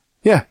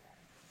 Yeah.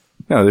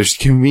 No, there's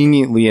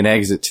conveniently an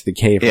exit to the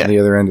cave Yeah. on the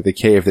other end of the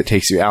cave that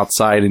takes you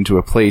outside into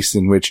a place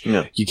in which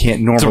Yeah. you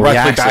can't normally Directly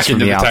access back from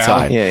into the the town.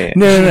 outside. Yeah.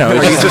 No.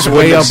 Or It's just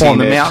way up on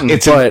the mountain.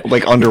 It's but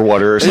like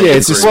underwater or something. yeah,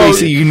 it's a Well,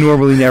 space that you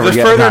normally never The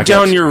get. further not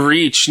down get. your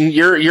reach,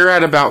 you're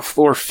at about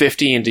floor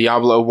 50 in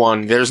Diablo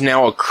 1. There's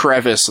now a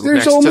crevice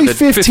There's next only to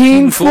the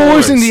 15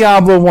 floors in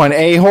Diablo 1,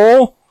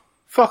 a-hole.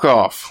 Fuck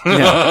off.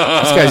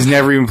 Yeah. This guy's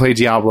never even played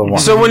Diablo 1.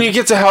 So when you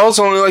get to hell, it's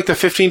only like the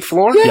 15th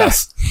floor?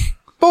 yes.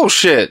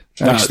 Bullshit.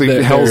 Actually,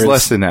 there hell's is-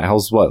 less than that.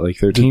 Hell's what, like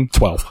 13?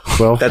 12.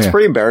 12? That's Yeah.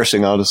 pretty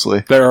embarrassing,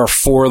 honestly. There are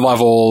 4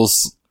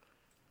 levels.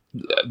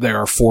 There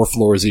are 4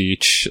 floors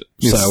each.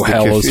 It's So the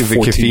hell is the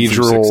 14 through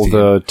cathedral, 16.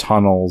 the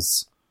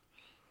tunnels,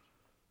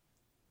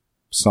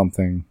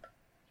 something,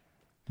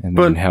 and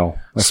then But- hell.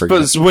 I forget.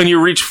 But when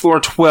you reach floor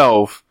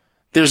 12,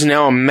 there's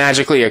now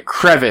magically a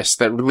crevice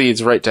that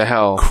leads right to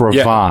hell.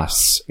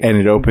 Crevasse, and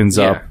it opens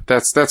Yeah, up.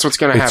 that's what's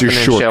going to It's happen your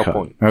in shortcut.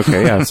 SharePoint.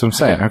 Okay, yeah, that's what I'm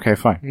saying. Okay,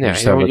 fine. Yeah,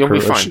 Just you'll- have a you'll be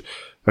cre- fine.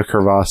 A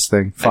crevasse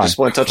thing. I Fine. just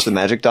want to touch the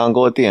magic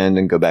dongle at the end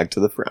and go back to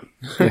the front.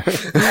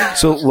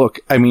 So look,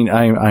 I mean,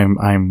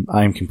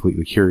 I'm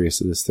completely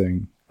curious of this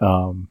thing.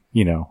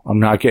 You know, I'm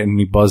not getting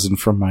any buzzing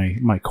from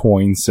my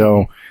coin,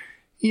 so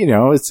you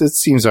know, it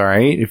seems all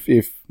right. If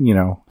you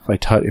know,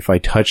 if I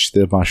touch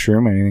the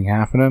mushroom, anything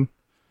happening?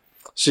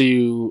 So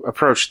you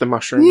approach the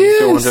mushroom and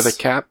go Yes. under the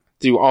cap.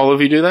 Do all of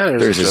you do that? Or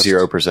is There's it a just-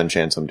 0%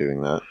 chance I'm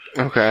doing that.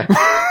 Okay.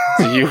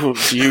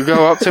 do you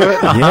go up to it?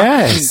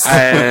 Yes.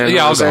 And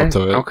Yeah, I'll go up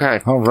to it. Okay.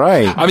 All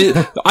right. I mean,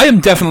 I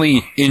am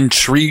definitely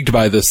intrigued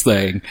by this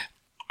thing.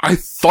 I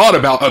thought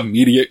about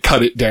immediate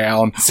cut it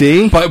down.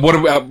 See, But what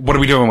are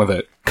we doing with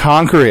it?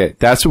 conquer it.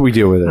 That's what we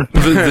do with it.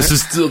 This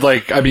is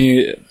like, I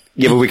mean,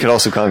 Yeah, but we could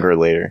also conquer it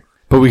later.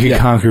 But we can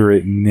conquer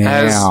it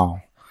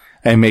now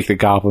and make the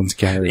goblins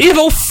carry it.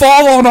 it'll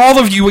fall on all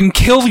of you and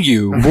kill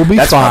you. We'll be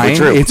That's probably fine.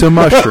 true. It's a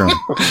mushroom.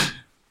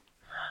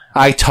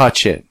 I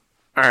touch it.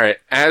 All right.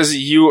 As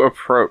you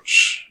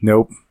approach,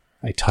 Nope.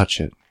 I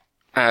touch it.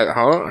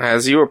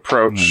 as you Oh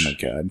approach, my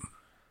god.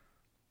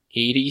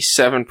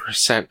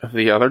 87% of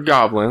the other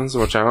goblins,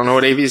 which I don't know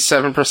what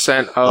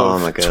 87% of Oh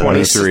my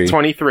God.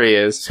 23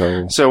 is.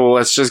 So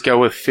let's just go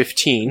with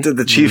 15. Did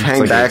the chief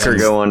hang like back or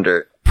go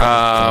under?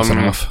 Close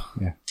enough.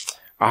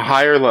 A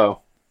high or low?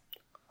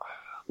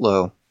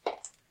 Low.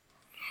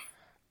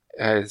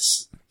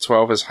 As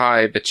 12 is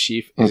high, the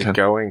chief is Okay.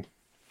 joining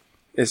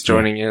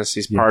us.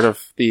 He's part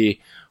of the,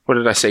 what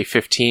did I say,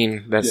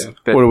 15? That's,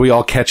 that What do we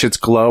all catch its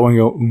glow and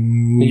go,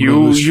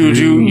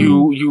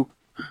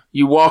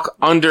 you walk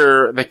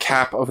under the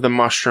cap of the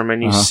mushroom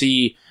and you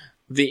see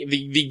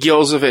the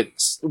gills of it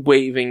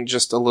waving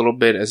just a little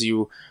bit as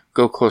you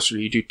go closer.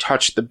 You do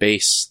touch the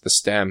base, the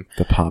stem,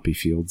 the poppy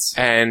fields.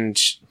 and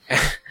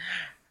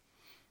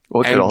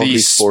What could and all these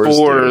these spores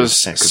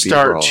do? That could be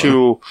start raw.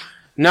 to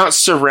not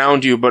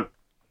surround you, but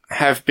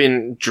have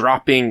been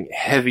dropping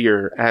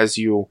heavier as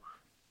you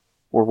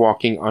were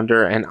walking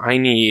under. And I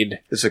need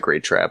It's a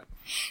great trap.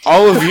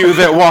 all of you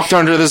that walked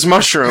under this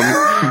mushroom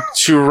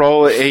to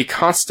roll a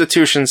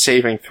Constitution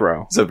saving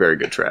throw. It's a very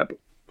good trap.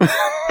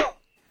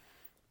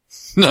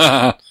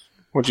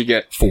 What'd you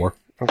get? 4.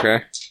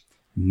 Okay.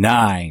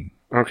 9.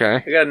 Okay.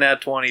 I got a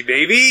nat 20,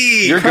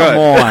 baby! You're Come good.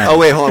 on. Oh,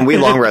 wait, hold on. We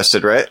long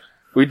rested, right?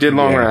 We did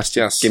long Yeah. rest,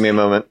 yes. Give me a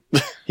moment.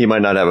 He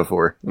might not have a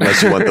 4,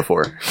 unless you want the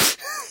 4.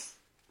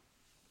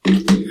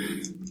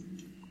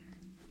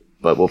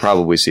 But we'll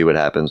probably see what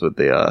happens with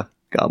the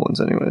goblins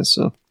anyways,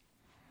 so.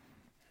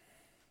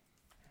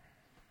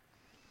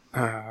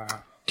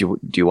 Do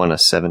you want a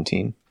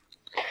 17?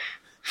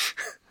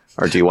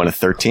 Or do you want a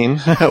 13?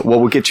 What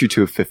will get you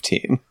to a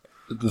 15?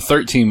 The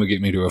 13 would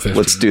get me to a 15.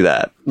 Let's do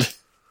that.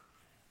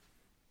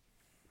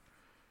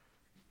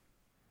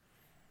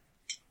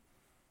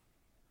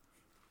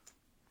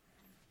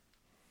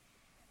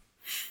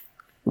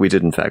 We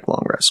did, in fact,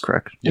 long rest,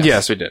 correct?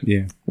 Yes, we did.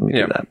 Yeah. Let me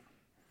Yeah. do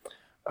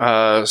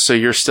that. So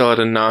you're still at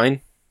a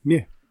 9?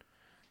 Yeah.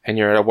 And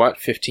you're at a what?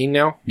 15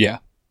 now? Yeah.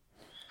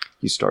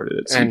 You started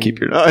it, so And- you keep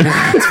your 9.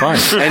 It's fine.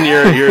 And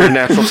you're a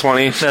natural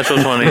 20.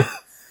 Natural 20.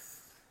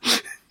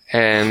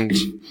 And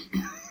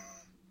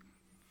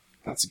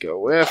let's go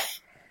with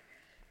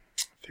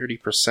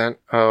 30%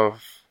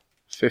 of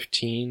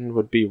 15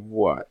 would be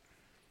what?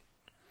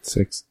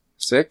 6.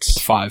 6?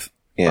 5.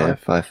 Yeah,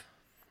 5.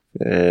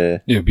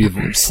 It would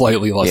be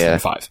slightly less Yeah. than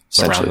 5.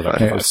 So Essentially round it up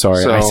five. to 5.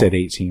 Sorry, So- I said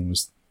 18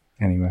 was...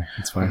 Anyway,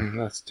 it's fine.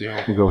 Let's do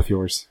We'll go with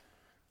yours.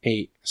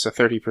 8. So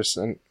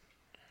 30%.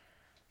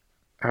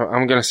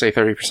 I'm going to say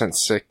 30%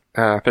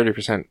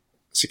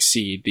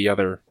 succeed. The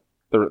other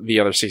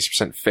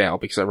 60% fail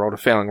because I rolled a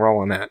failing roll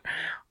on that.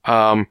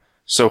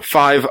 So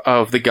 5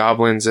 of the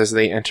goblins, as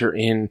they enter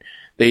in,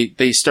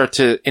 they start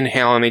to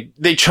inhale and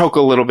they choke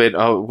a little bit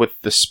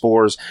with the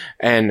spores.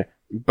 And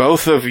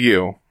both of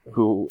you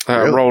who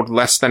Really? rolled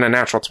less than a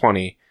natural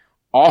 20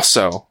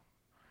 also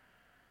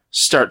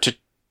start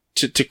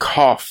to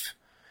cough,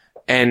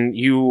 and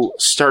you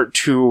start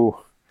to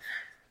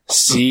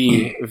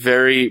see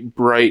very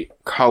bright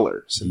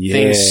colors. Yeah.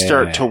 Things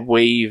start to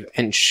wave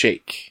and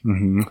shake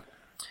Mm-hmm.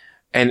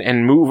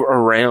 and move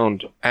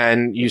around,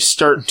 and you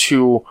start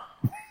to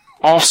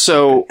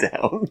also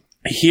Down.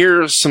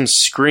 hear some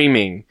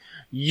screaming.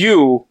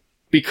 You,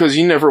 because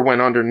you never went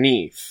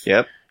underneath,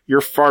 Yep.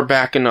 you're far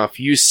back enough.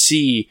 You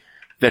see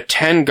the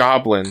 10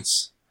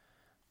 goblins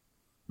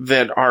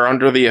that are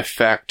under the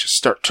effect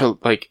start to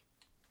like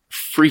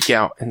freak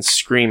out and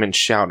scream and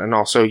shout. And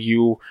also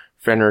you,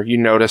 Fenrir, you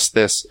notice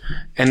this,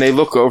 and they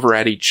look over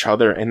at each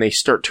other and they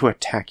start to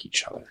attack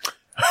each other.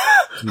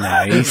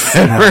 Nice.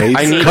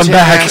 I need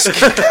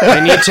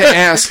to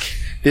ask.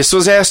 This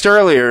was asked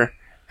earlier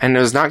and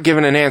was not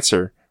given an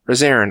answer.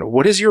 Rosarin,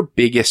 what is your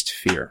biggest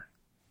fear?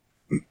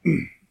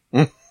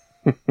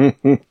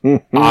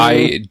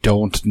 I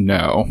don't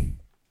know.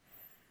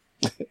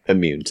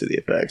 Immune to the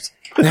effect.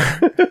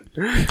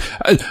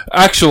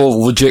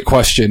 Actual legit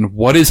question.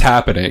 What is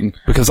happening?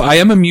 Because I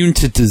am immune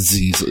to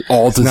disease.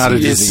 All disease. not a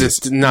It's disease.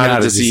 just not Not a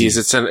a disease.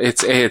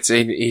 disease.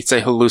 It's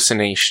a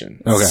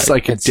hallucination. Okay.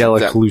 Psychedelic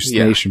It's-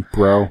 hallucination,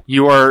 bro.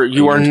 You are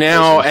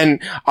now,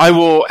 and I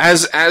will,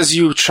 as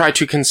you try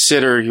to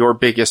consider your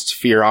biggest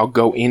fear, I'll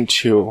go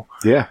into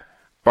Yeah.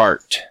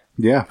 Bart.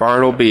 Yeah.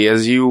 Bartleby,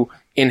 as you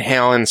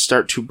inhale and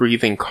start to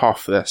breathe and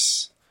cough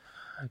this,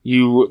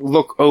 you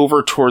look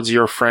over towards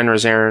your friend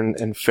Rosarin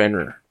and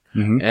Fenrir,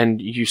 Mhm. and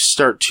you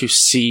start to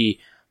see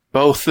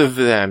both of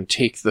them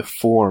take the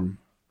form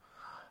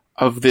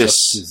of this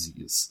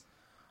disease.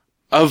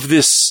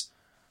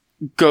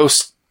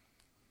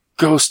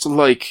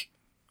 ghost-like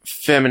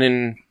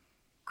feminine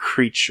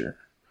creature.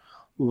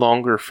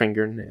 Longer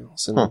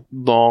fingernails and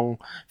long,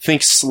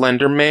 think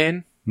Slender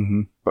Man,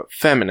 Mhm. but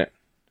feminine.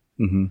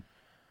 Mm-hmm.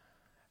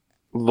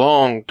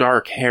 Long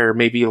dark hair,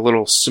 maybe a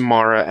little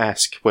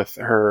Samara-esque with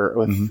her,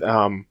 with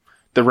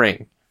the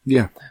ring,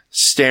 Yeah.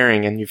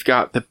 staring, and you've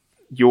got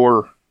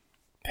your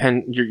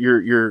pen,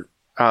 your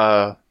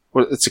well,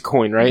 it's a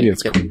coin, right? Yeah,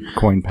 it's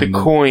coin the pendant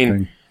coin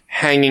thing.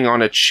 hanging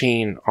on a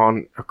chain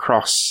on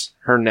across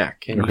her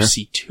neck, and Okay. you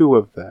see 2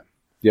 of them.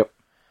 Yep.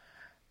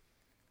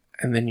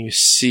 And then you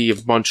see a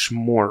bunch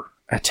more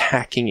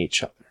attacking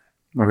each other.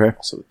 Okay.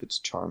 Also with its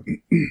charm.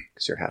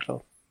 Because you're half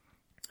elf.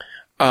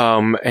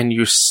 And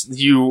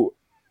you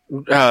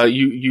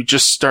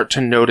just start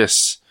to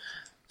notice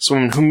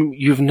someone whom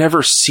you've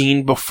never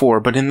seen before,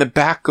 but in the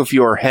back of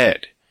your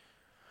head,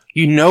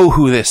 you know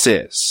who this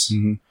is.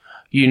 Mhm.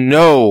 You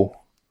know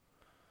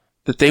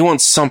that they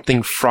want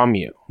something from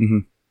you.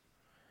 Mhm.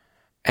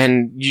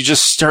 And you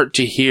just start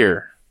to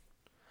hear,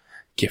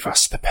 give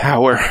us the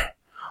power.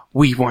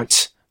 We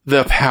want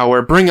the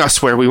power. Bring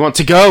us where we want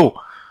to go.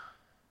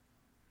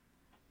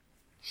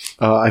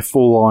 I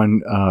full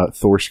on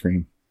Thor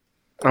scream.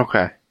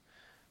 Okay.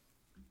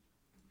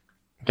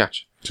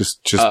 Gotcha.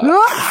 Just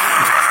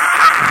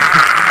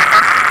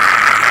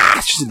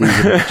losing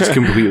it. Just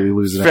completely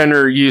losing it.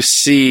 Fenrir, you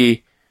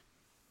see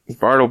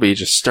Bartleby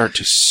just start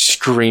to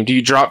scream. Do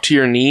you drop to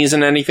your knees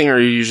and anything, or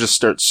you just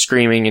start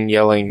screaming and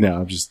yelling?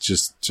 No, I'm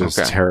just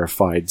Okay.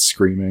 terrified,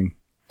 screaming.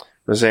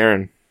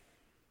 Rosarin,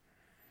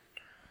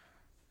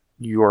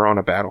 you are on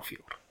a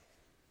battlefield.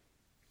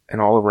 And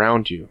all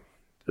around you,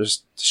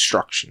 there's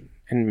destruction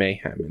and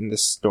mayhem. And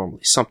this is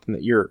normally something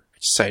that you're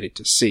excited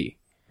to see.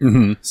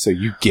 Mm-hmm. So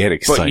you get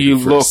excited But you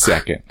for look a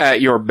second.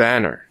 at your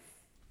banner.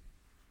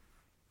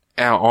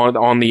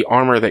 On the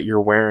armor that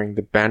you're wearing,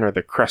 the banner,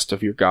 the crest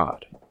of your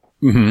god.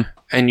 Mm-hmm.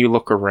 And you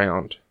look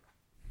around.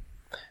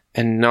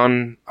 And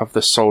none of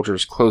the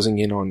soldiers closing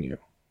in on you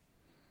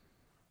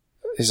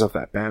is of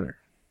that banner.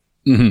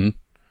 Mm-hmm.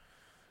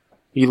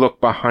 You look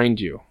behind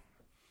you.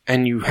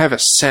 And you have a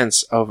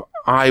sense of,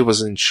 I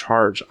was in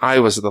charge. I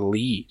was the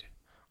lead.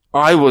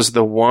 I was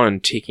the one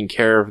taking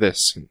care of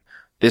this. And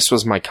This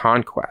was my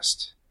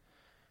conquest.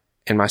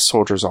 And my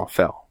soldiers all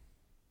fell.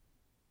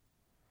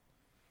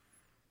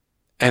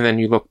 And then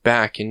you look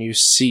back and you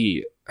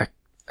see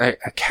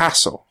a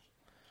castle.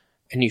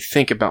 And you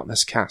think about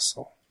this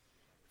castle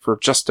for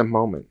just a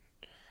moment.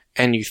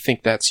 And you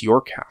think that's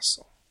your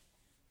castle.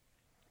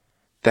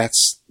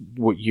 That's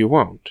what you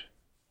owned.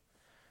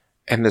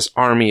 And this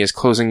army is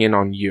closing in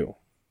on you.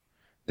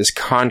 This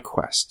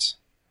conquest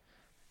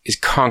is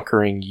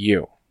conquering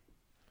you.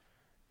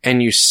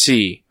 And you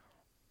see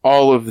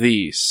all of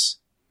these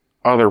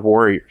other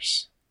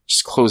warriors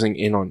just closing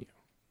in on you.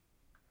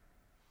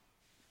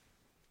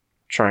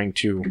 Trying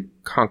to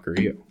conquer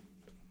you.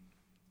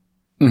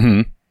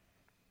 Mm-hmm.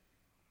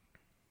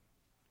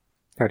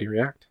 How do you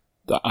react?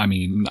 I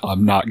mean,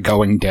 I'm not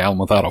going down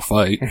without a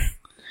fight.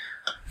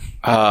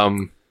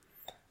 And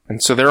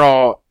so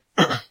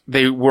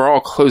they were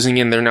all closing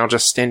in. They're now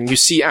just standing. You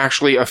see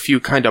actually a few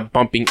kind of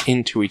bumping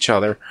into each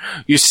other.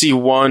 You see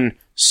one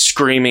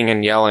screaming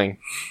and yelling.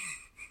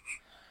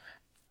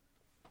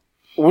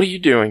 What are you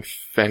doing,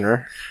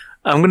 Fenrir?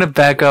 I'm going to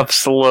back up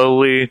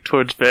slowly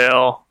towards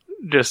Vale,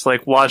 just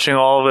like watching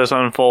all of this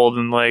unfold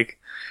and like,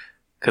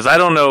 because I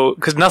don't know,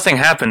 because nothing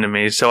happened to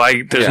me, so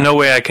there's no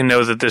way I can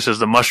know that this is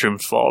the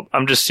mushroom's fault.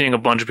 I'm just seeing a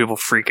bunch of people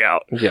freak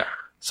out. Yeah.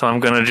 So I'm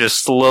going to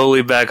just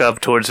slowly back up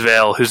towards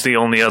Vale, who's the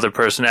only other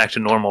person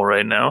acting normal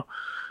right now.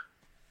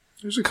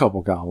 There's a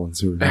couple goblins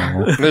who are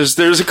normal.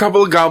 There's a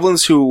couple of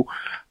goblins who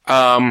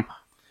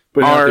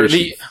But are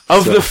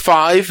the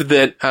five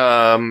that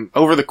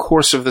over the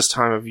course of this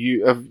time of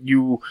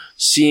you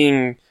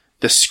seeing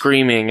the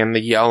screaming and the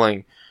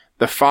yelling,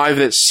 the five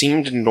that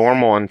seemed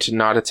normal and to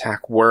not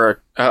attack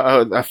were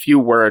a few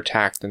were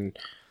attacked and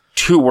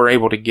 2 were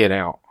able to get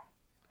out.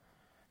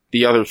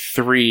 The other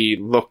 3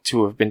 looked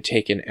to have been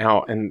taken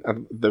out, and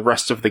the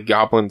rest of the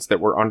goblins that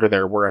were under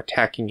there were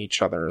attacking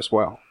each other as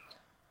well.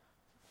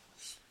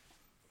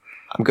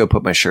 I'm going to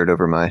put my shirt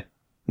over my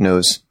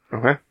nose.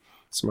 Okay,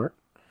 smart.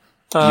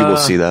 You will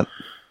see that.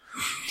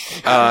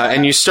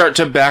 And you start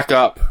to back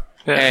up,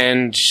 Yeah.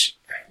 and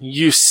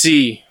you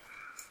see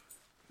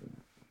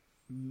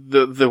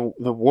the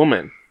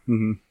woman.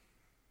 Mm-hmm.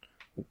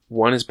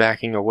 One is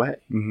backing away.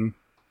 Mm-hmm.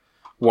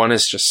 One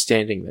is just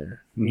standing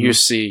there. Mm-hmm. You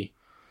see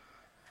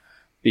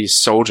these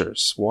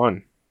soldiers.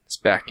 One is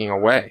backing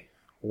away.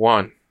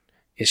 One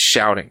is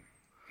shouting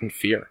in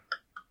fear.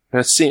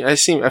 And I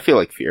feel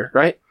like fear,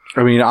 right?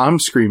 I mean, I'm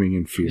screaming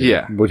in fear.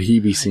 Yeah. Would he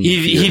be seeing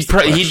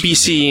fear? He'd be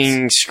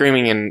seeing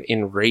screaming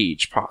in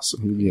rage,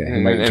 possibly. Yeah,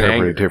 he might And interpret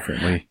anger. it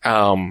differently.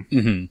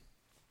 Mm-hmm.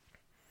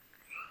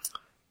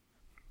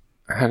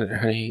 How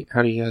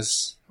do you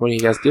guys? What do you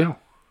guys do?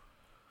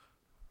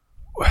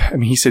 I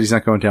mean, he said he's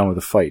not going down with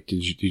a fight.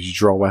 Did you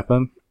draw a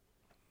weapon?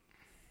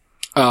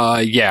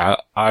 Yeah,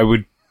 I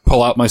would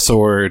pull out my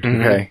sword.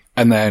 Okay.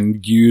 And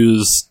then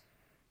use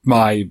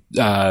my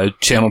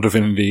channel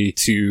divinity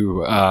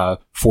to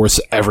force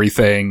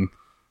everything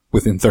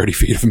within 30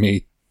 feet of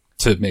me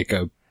to make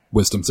a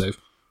wisdom save.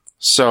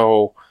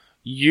 So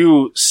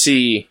you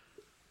see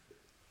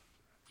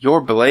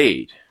your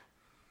blade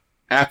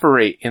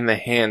apparate in the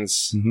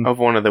hands of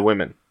one of the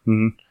women.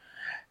 Mm-hmm.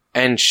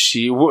 And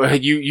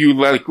you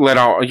let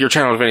out your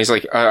channel divinity is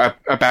like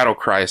a battle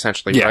cry,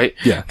 essentially, Yeah, right?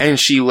 yeah. And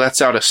she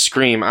lets out a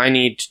scream. I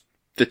need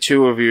the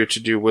 2 of you to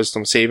do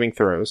wisdom saving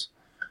throws.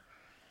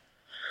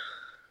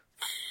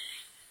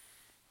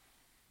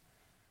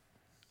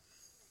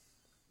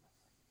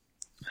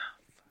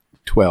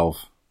 $12.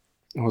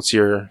 What's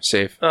your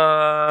save?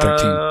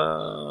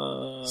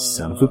 13.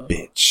 Son of a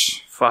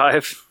bitch.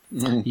 5.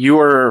 You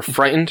are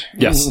frightened?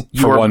 Yes,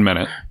 You for are- 1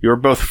 minute. You're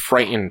both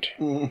frightened.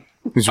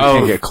 Because we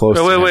can't get close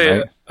Oh, to wait. him,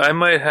 right? I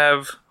might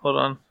have. Hold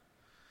on.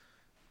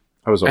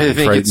 I was I already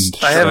think frightened.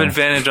 it's- I have so-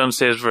 advantage on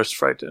saves versus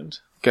frightened.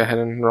 Go ahead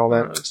and roll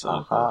that.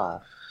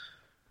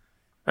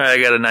 Alright,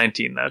 I got a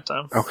 19 that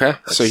time. Okay,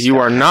 so you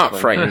are not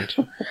frightened,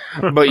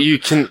 but you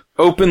can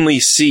openly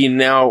see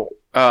now.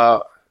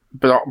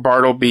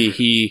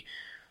 Bartleby,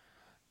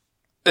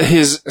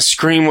 his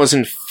scream was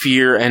in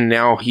fear, and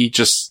now he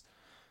just.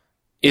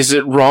 Is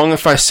it wrong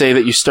if I say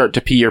that you start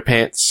to pee your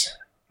pants?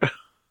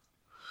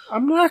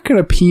 I'm not going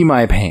to pee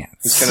my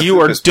pants. You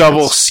are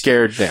double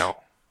scared now.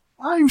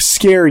 I'm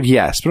scared,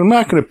 yes, but I'm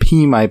not going to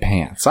pee my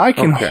pants. I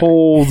can Okay.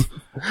 hold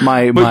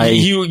my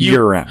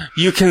urine.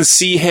 You can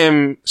see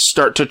him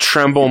start to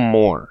tremble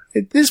more.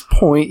 At this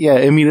point, yeah,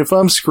 I mean, if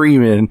I'm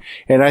screaming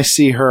and I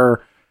see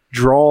her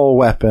draw a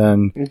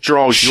weapon,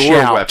 Draw your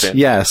shout, weapon.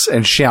 yes,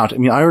 and shout. I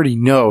mean, I already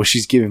know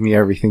she's giving me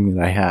everything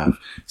that I have.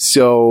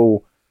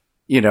 So,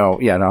 I'm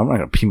not going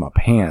to pee my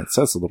pants.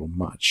 That's a little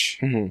much.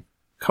 Mhm.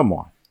 Come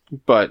on.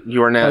 But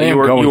you are now. I am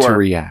You are going you to are,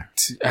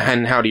 react.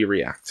 And how do you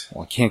react?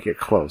 Well, I can't get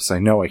close. I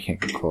know I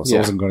can't get close. Yeah. I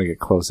wasn't going to get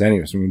close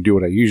anyway, so I'm going to do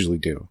what I usually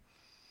do.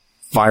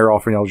 Fire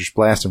off an Eldritch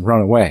Blast and run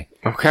away.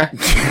 Okay.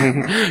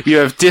 You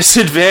have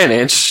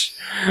disadvantage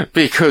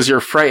because you're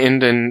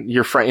frightened and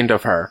you're frightened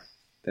of her.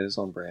 That is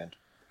on brand.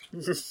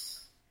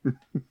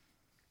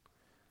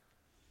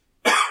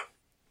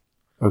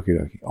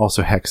 Okay.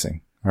 Also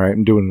hexing. All right,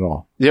 I'm doing it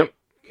all. Yep.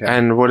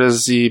 And what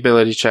is the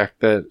ability check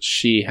that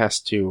she has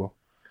to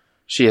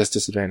she has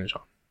disadvantage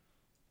on.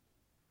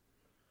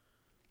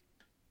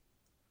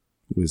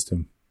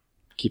 Wisdom.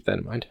 Keep that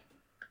in mind.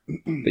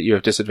 That you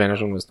have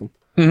disadvantage on wisdom.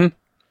 Mm-hmm.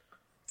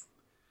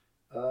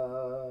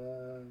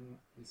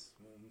 This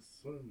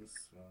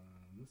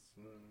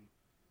one.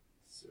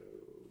 So.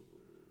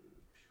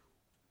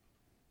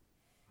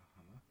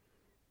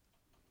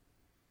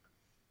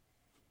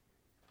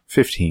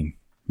 15.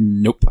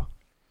 Nope.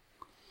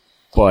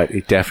 But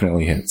it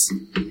definitely hits.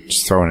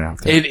 Just throwing it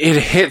out there. It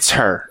hits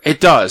her.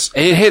 It does.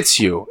 It hits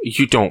you.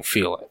 You don't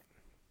feel it.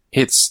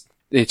 It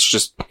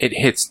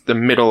hits the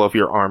middle of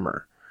your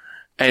armor.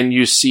 And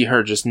you see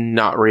her just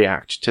not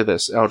react to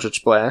this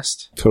Eldritch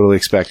Blast. Totally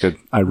expected.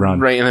 I run.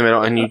 Right in the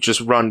middle, and you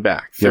just run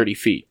back 30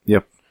 feet.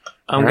 Yep.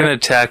 I'm going to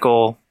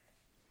tackle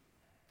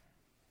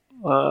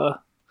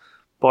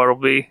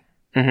Bartleby.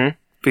 Mm-hmm.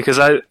 Because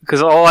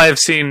all I've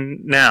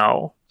seen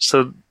now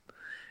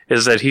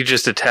is that he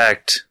just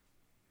attacked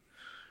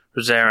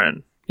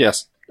Zarin.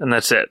 Yes. And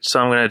that's it. So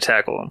I'm going to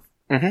tackle him.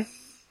 Mm-hmm.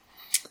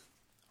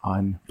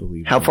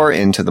 Unbelievable. How far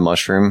into the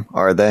mushroom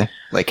are they?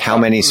 Like, how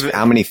many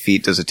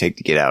feet does it take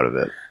to get out of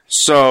it?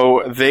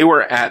 So they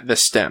were at the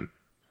stem.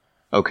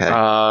 Okay.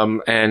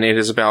 And it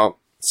is about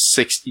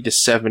 60 to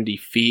 70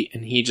 feet,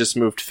 and he just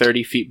moved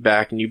 30 feet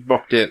back, and you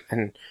booked it,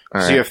 and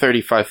All so right. you have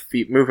 35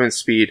 feet movement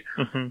speed.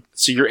 Mm-hmm.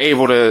 So you're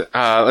able to,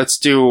 let's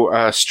do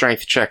a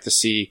strength check to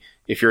see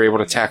if you're able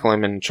to tackle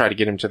him and try to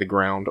get him to the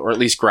ground, or at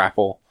least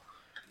grapple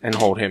and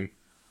hold him.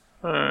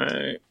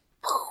 Alright.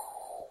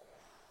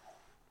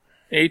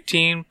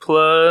 18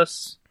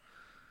 plus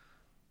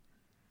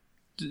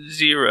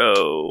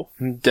 0.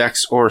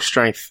 Dex or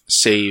strength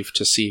save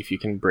to see if you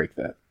can break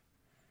that.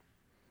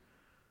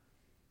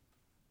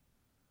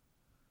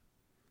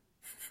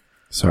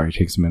 Sorry, it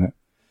takes a minute.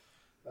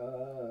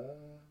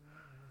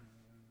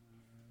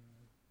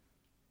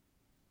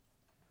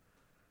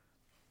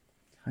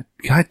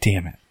 God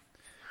damn it.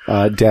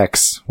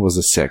 Dex was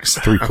a 6.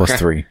 3 plus Okay.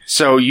 3.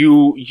 So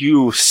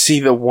you see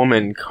the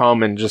woman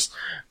come and just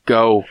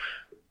go.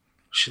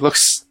 She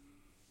looks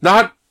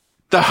not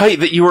the height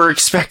that you were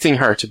expecting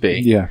her to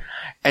be. Yeah.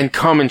 And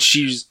come and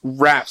she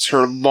wraps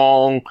her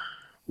long,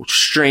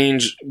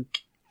 strange,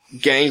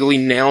 gangly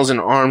nails and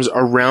arms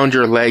around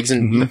your legs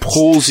and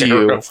pulls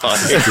you.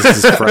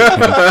 This is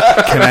frightening.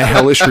 Can I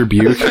hellish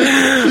rebuke?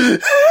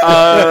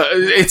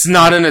 It's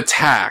not an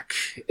attack.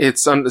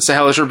 It's a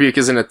hellish rebuke.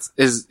 It's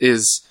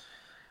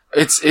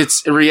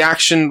a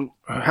reaction.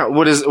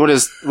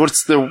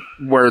 What's the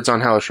words on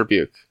hellish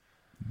rebuke?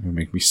 You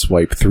make me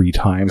swipe 3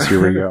 times.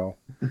 Here we go.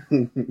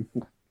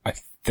 I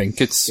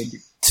think it's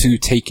to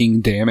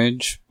taking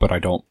damage, but I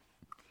don't.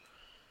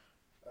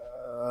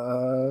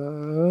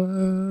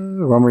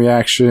 One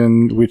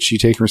reaction, which you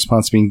take in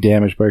response to being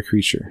damaged by a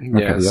creature.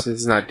 Okay, Yes, yep.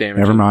 it's not damage.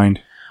 Never mind.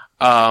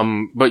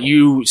 But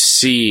you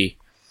see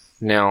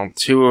now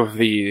 2 of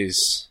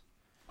these.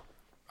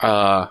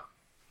 Oh,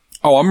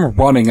 I'm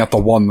running at the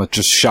one that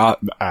just shot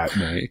at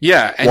me.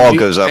 Yeah, and Wall you,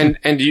 goes up.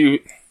 and you,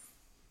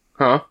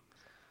 huh?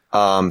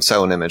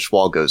 Silent image.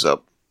 Wall goes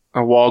up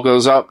A wall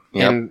goes up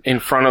Yep. in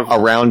front of.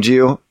 around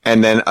you,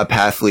 and then a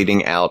path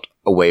leading out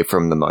away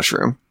from the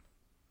mushroom.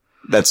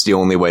 That's the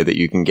only way that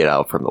you can get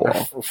out from the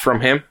wall.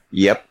 From him.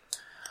 Yep.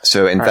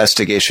 So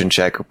investigation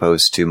check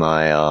opposed to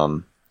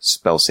my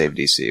spell save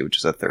DC, which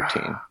is a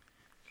 13.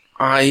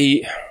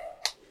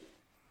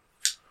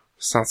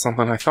 It's not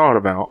something I thought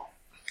about.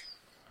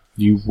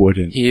 You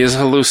wouldn't. He is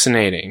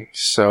hallucinating,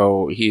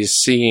 so he's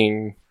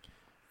seeing.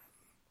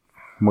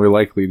 More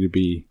likely to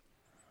be.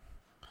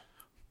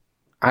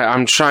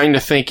 I'm trying to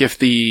think if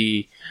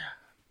I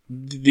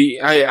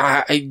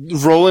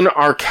roll an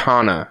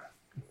Arcana.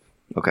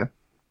 Okay.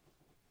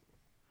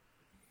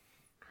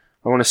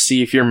 I want to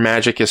see if your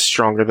magic is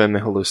stronger than the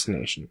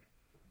hallucination.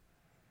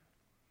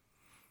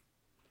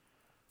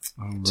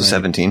 It's a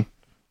 17.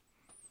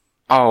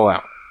 All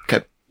out.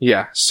 Okay.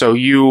 Yeah. So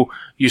you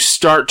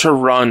start to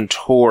run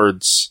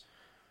towards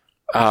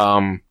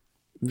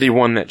the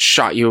one that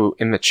shot you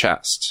in the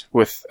chest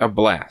with a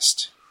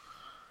blast.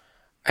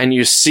 And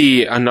you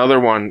see another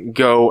one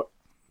go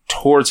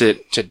towards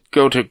it to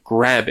go to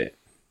grab it.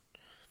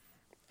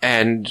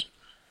 And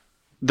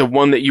the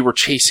one that you were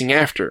chasing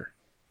after,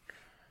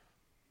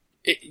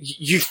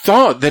 you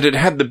thought that it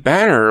had the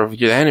banner of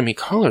the enemy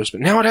colors,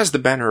 but now it has the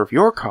banner of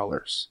your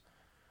colors.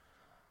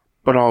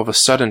 But all of a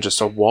sudden,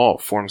 just a wall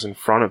forms in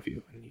front of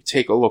you. And you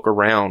take a look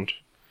around,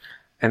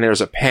 and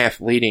there's a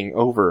path leading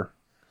over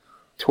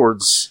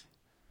towards...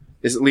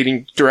 Is it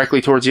leading directly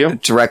towards you?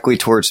 Directly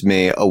towards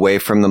me, away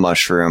from the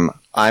mushroom.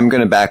 I'm going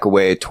to back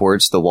away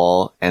towards the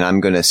wall, and I'm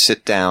going to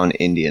sit down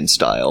Indian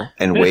style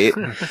and wait.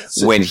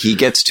 When he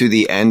gets to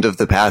the end of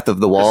the path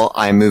of the wall,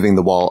 I'm moving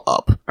the wall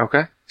up.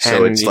 Okay.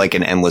 So And it's like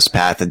an endless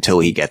path until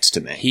he gets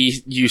to me.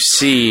 you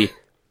see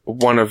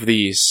one of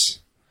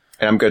these.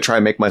 And I'm going to try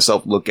and make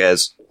myself look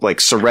as,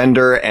 like,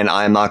 surrender, and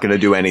I'm not going to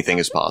do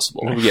anything as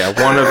possible. Yeah,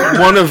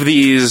 one of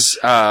these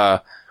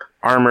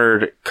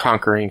armored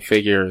conquering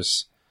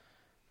figures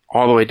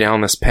all the way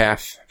down this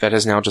path that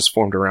has now just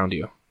formed around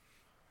you.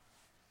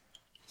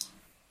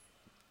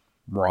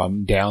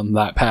 Run down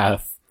that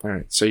path All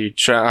right. So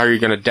are you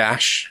going to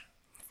dash?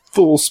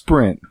 Full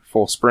sprint.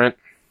 Full sprint.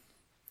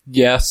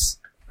 Yes.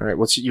 All right.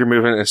 What's your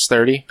movement is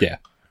 30? Yeah.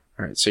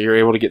 All right. So you're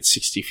able to get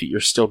 60 feet. You're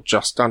still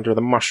just under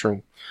the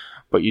mushroom,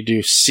 but you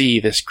do see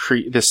this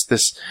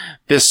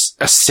this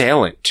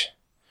assailant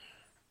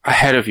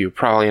ahead of you,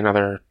 probably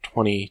another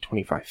 20,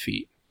 25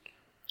 feet.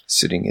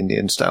 Sitting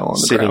Indian style on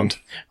the Sitting ground.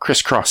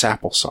 crisscross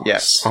applesauce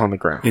Yes. on the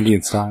ground.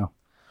 Indian style.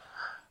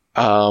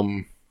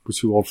 Was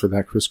too old for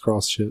that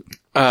crisscross shit.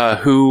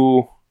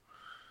 Who?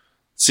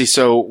 See,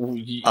 so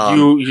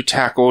you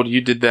tackled,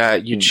 you did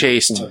that, you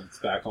chased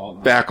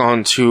back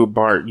onto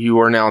Bart. You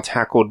are now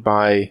tackled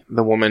by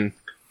the woman.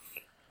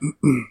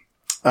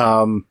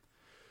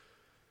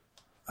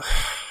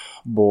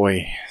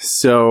 Boy.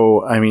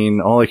 So, I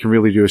mean, all I can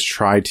really do is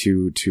try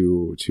to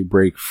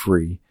break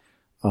free.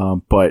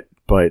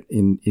 But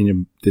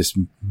in this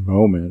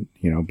moment,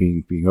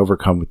 being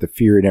overcome with the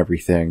fear and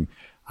everything,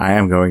 I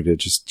am going to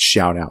just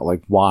shout out,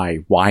 like,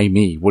 why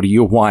me? What do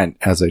you want?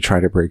 As I try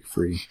to break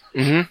free.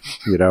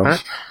 Mm-hmm.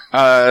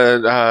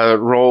 Right.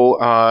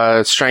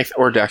 Roll, strength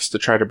or dex to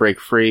try to break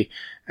free.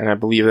 And I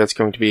believe that's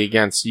going to be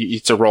against,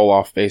 it's a roll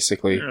off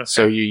basically. Okay.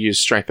 So you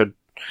use strength, I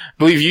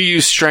believe you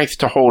use strength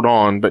to hold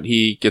on, but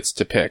he gets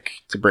to pick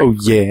to break. Oh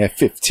yeah,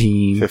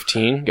 15.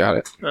 15, got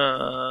it.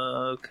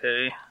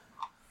 Okay.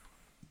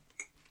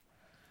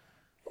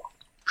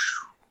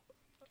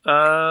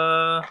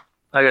 I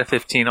got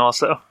 15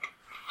 also.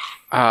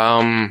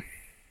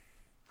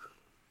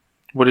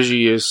 What did you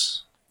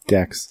use?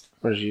 Dex.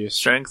 What did you use?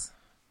 Strength.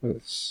 I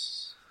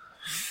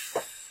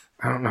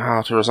don't know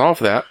how to resolve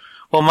that.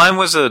 Well, mine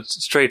was a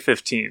straight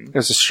 15.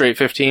 It's a straight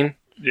 15?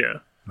 Yeah.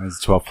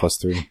 Mine's 12 plus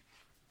 3.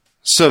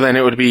 So then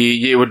it would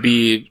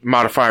be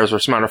modifiers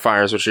versus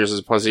modifiers, which yours is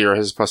plus 0,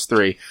 his is plus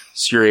 3.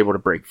 So you're able to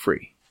break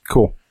free.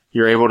 Cool.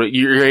 You're able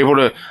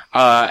to,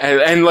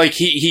 and like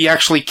he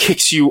actually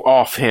kicks you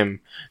off him.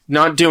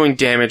 Not doing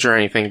damage or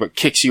anything, but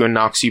kicks you and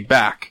knocks you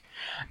back.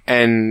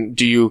 And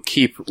do you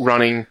keep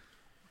running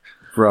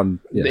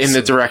in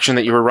the direction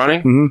that you were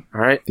running? Mm-hmm.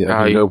 All right.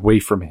 Yeah, away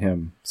from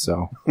him.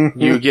 So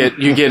you get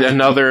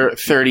another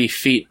 30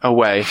 feet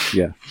away.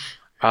 Yeah.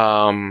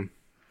 Fenrir.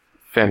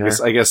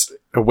 I guess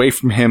away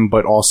from him,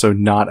 but also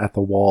not at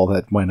the wall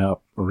that went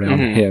up around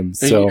him.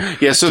 So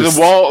yeah. So the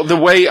wall, the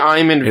way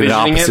I'm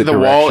envisioning it, the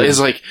wall direction. is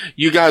like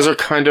you guys are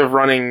kind of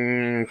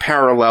running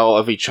parallel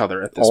of each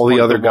other at this all point.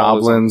 the other The wall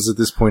goblins at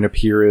this point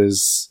appear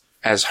as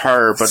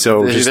her, but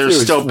so they're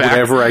still back.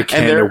 Whatever I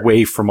can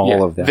away from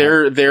all of that.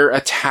 They're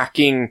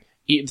attacking.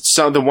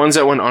 So the ones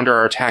that went under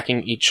are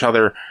attacking each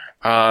other.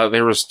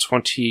 There was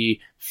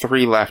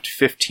 23 left.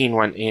 15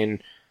 went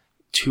in.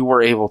 2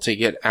 were able to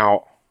get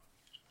out.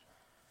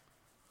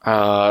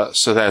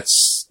 So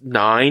that's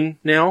 9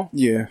 now.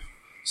 Yeah.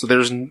 So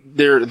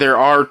there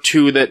are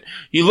 2 that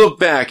you look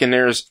back and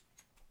there's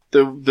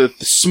the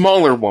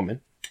smaller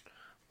woman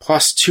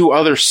plus 2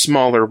 other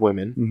smaller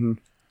women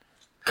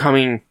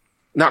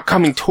not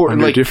coming toward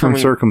under like different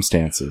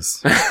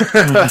circumstances.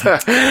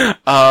 but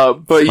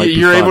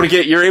you're able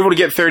to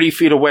get 30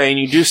 feet away, and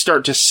you do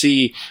start to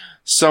see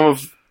some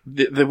of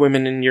the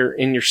women in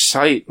your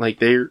sight. Like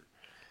you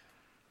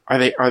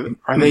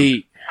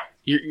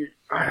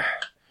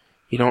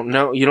don't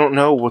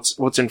know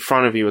what's in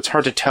front of you. It's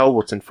hard to tell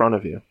what's in front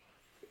of you.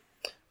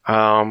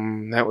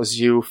 That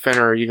was you,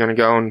 Fenrir. Are you gonna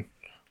go and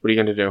what are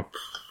you gonna do?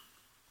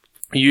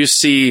 You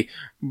see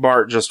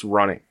Bart just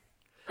running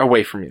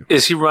away from you.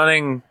 Is he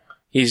running?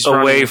 He's away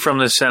running from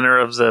the center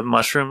of the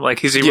mushroom?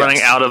 Like, is he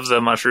running out of the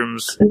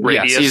mushroom's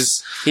radius?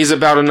 Yes, he's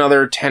about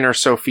another 10 or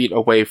so feet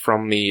away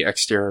from the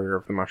exterior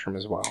of the mushroom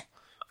as well.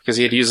 Because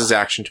he had used his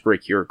action to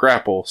break your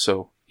grapple,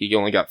 so he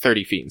only got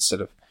 30 feet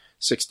instead of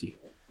 60.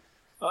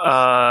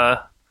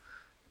 I'm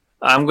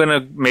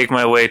gonna make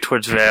my way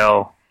towards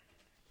Vale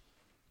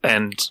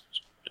and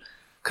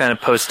kind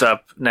of post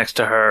up next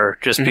to her,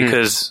 just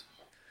because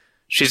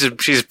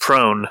she's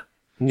prone.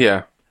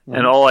 Yeah.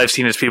 And all I've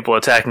seen is people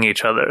attacking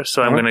each other.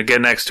 So I'm going to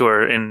get next to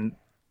her and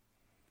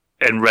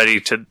ready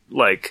to,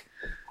 like,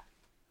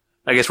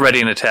 I guess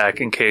ready an attack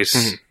in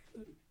case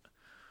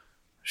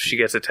she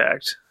gets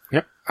attacked.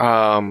 Yep.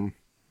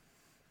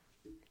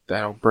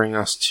 That'll bring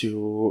us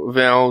to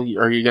Val.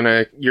 You're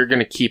gonna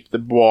keep the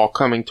wall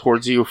coming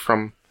towards you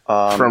from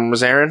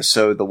Zarin?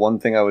 So the one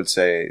thing I would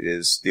say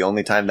is the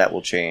only time that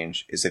will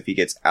change is if he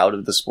gets out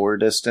of the spore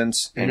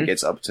distance and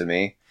gets up to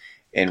me.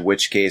 In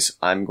which case,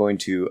 I'm going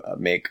to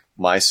make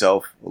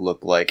myself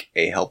look like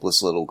a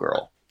helpless little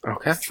girl.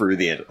 Okay. Through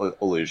the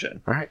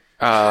illusion. All right.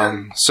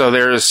 So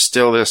there is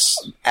still this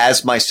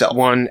as myself,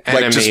 one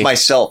enemy. Like just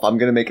myself. I'm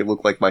going to make it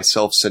look like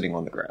myself sitting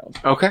on the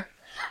ground. Okay.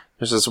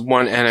 There's this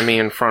one enemy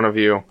in front of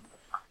you,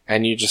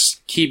 and you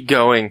just keep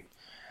going.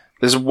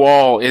 This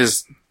wall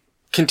is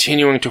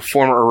continuing to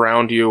form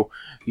around you.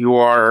 You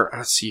are,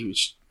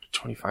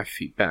 25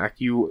 feet back.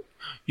 You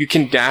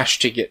can dash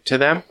to get to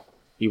them.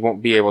 You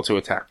won't be able to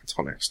attack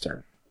until next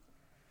turn.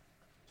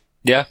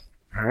 Yeah.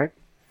 All right.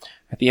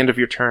 At the end of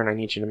your turn, I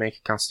need you to make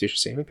a Constitution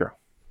saving throw.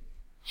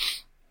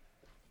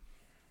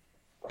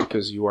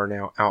 Because you are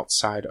now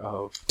outside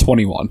of...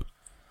 21.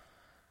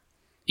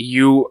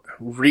 you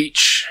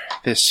reach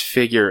this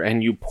figure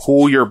and you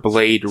pull your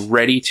blade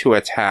ready to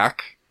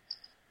attack,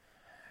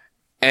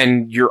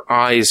 and your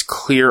eyes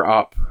clear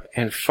up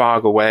and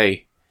fog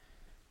away,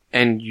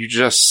 and you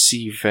just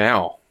see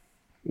Val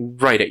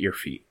right at your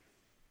feet.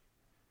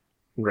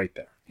 Right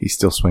there. He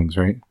still swings,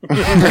 right?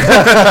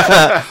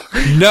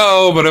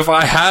 No, but if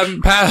I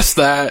hadn't passed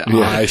that,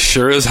 I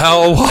sure as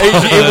hell was.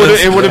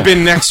 It would have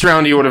been next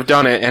round you would have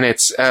done it, and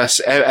it's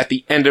at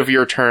the end of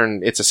your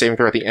turn. It's a saving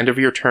throw at the end of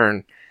your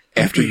turn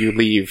after you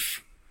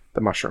leave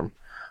the mushroom.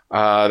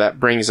 That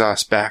brings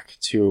us back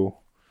to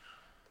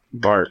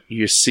Bart.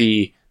 You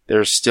see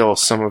there's still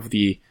some of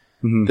the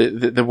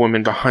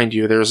women behind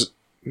you. There's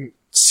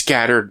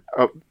scattered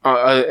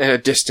at a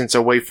distance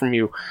away from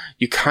you.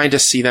 You kind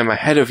of see them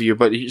ahead of you,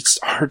 but it's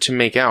hard to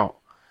make out.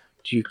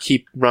 Do you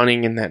keep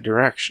running in that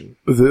direction?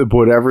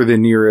 Whatever the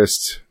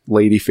nearest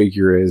lady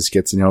figure is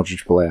gets an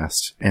Eldritch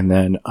Blast, and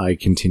then I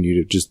continue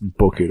to just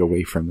book it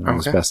away from them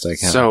as best I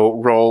can.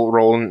 So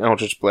roll an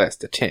Eldritch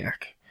Blast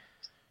attack.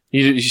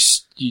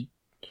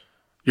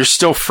 You're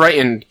still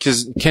frightened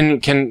because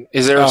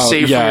is there a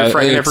save for your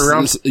frightened every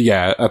round?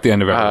 Yeah, at the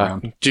end of every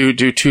round.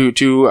 Do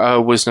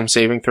two wisdom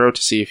saving throw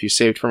to see if you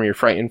saved from your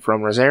frightened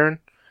from Rosarin.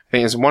 I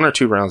think it's 1 or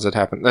 2 rounds that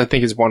happened. I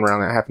think it's 1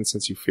 round that happened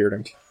since you feared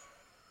him.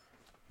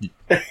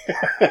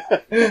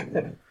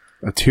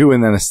 A 2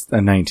 and then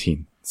a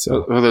 19.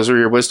 So those are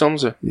your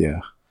wisdoms.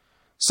 yeah.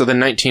 So the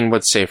 19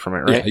 would save from it,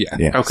 right?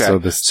 Yeah.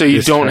 Okay. So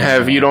you don't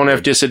have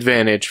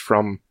disadvantage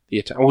from the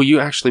attack. Well, you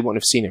actually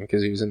wouldn't have seen him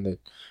because he was in the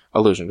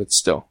illusion, but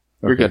still.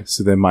 You're good.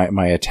 So then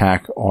my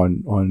attack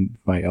on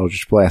my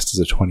Eldritch Blast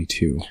is a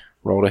 22.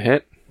 Roll to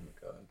hit.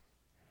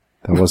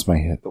 That was my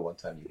hit. The one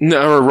time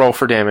No, or roll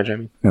for damage, I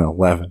mean. An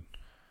 11.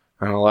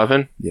 An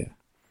 11? Yeah.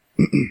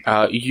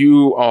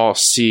 You all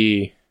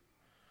see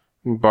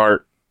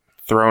Bart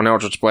throw an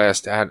Eldritch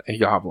Blast at a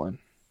goblin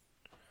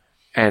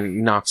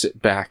and knocks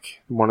it back.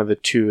 One of the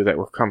 2 that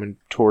were coming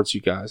towards you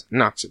guys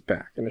knocks it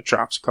back, and it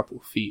drops a couple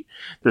of feet.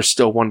 There's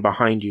still one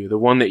behind you. The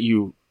one that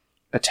you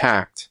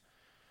attacked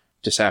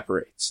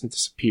disapparates and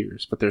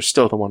disappears, but there's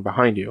still the one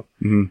behind you.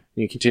 Mm-hmm.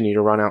 You continue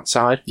to run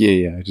outside.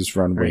 Yeah, I just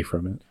run away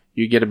from it.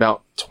 You get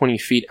about 20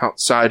 feet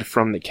outside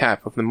from the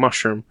cap of the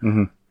mushroom.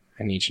 Mm-hmm.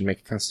 I need you to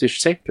make a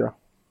Constitution saving throw.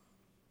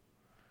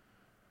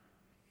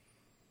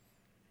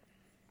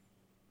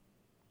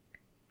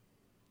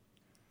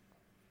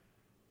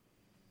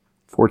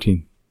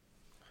 .14.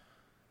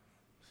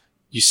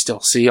 You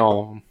still see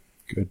all of them.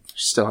 Good. You're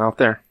still out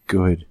there.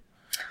 Good.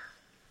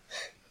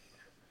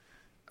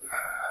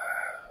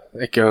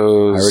 It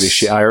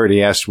goes... I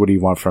already asked what do you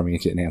want from me,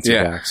 to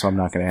answer back, so I'm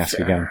not going to ask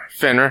again.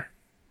 Fenrir.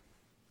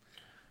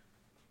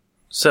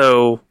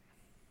 So,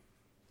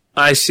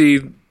 I see...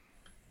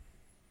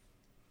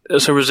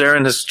 So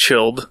Rosarin has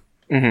chilled.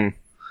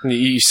 Mm-hmm.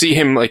 You see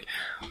him,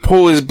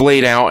 pull his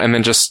blade out and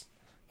then just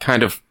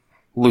kind of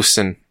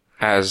loosen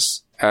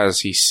as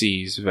he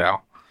sees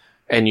Val.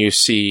 And you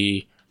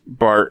see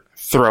Bart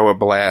throw a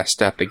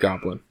blast at the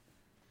goblin.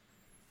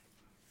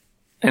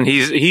 And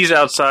he's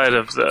outside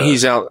of the...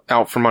 He's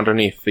out from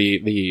underneath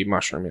the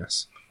mushroom,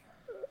 yes.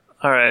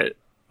 Alright.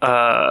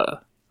 I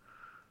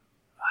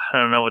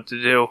don't know what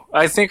to do.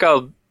 I think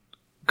I'll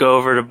go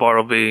over to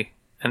Bartleby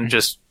and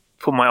just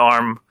put my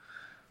arm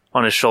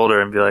on his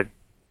shoulder and be like,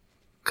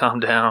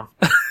 calm down.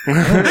 You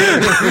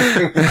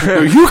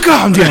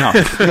calm down!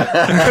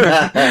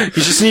 You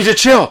just need to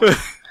chill.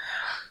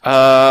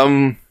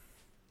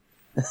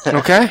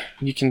 Okay.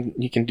 You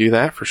can do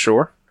that for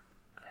sure.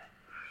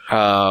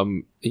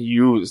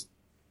 You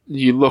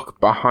look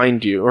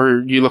behind you,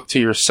 or you look to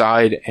your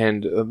side,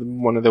 and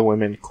one of the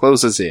women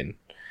closes in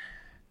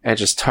and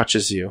just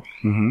touches you.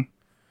 Mm-hmm.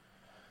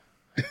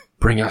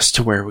 Bring us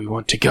to where we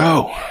want to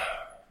go.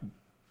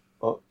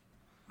 Oh.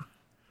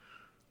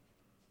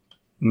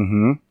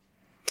 Mm-hmm.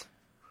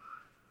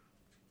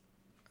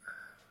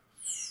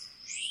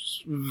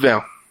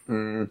 Val.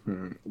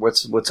 Mm-hmm.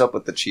 What's up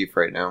with the chief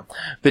right now?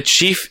 The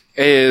chief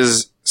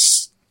is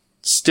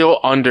still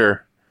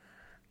under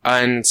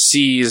and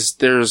sees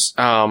the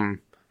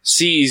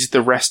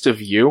rest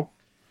of you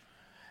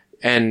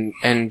and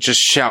just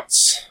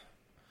shouts,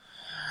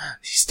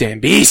 "These damn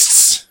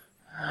beasts!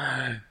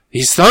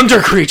 These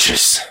thunder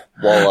creatures!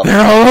 Wall up.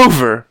 They're all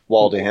over!"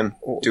 Wall to him,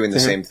 doing the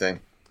same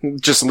thing.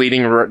 Just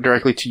leading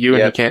directly to you,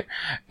 and he can't.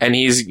 And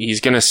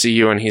he's gonna see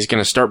you, and he's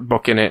gonna start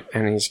booking it,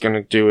 and he's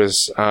gonna do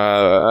his,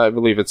 I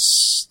believe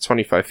it's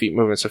 25 feet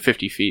movement, so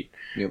 50 feet.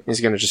 Yep. He's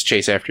gonna just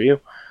chase after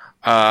you.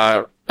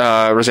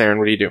 Rosarin,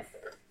 what do you do?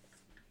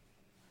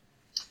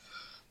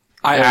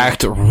 I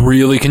act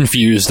really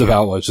confused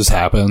about what just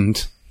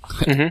happened.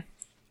 Mm-hmm.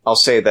 I'll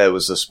say that it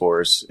was the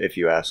spores, if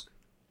you ask.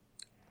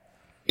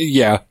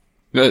 Yeah.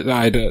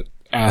 I'd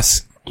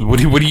ask, what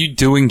are you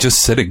doing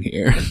just sitting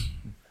here?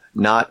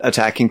 Not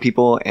attacking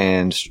people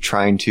and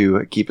trying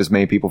to keep as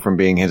many people from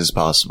being hit as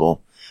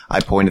possible.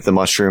 I point at the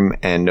mushroom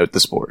and note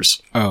the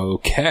spores.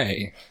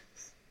 Okay.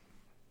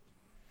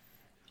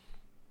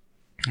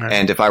 Right.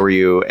 And if I were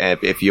you,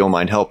 if you don't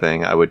mind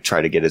helping, I would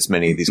try to get as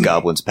many of these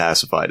goblins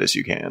pacified as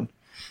you can.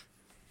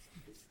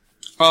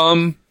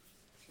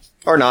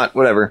 Or not,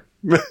 whatever.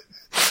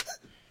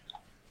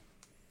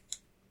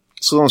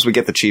 So long as we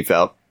get the chief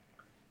out.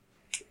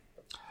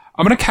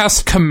 I'm going to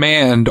cast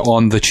command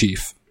on the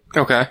chief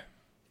Okay.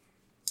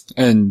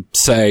 and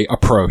say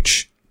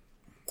approach.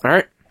 All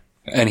right.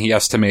 And he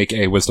has to make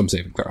a wisdom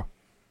saving throw.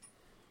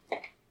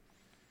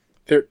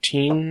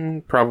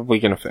 13, probably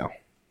gonna fail.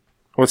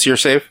 What's your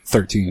save?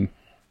 13.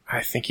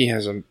 I think he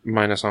has a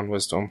minus on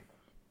wisdom.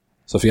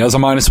 So if he has a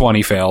 -1,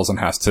 he fails and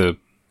has to...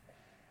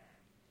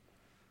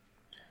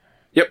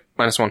 Yep,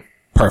 -1.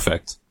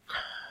 Perfect.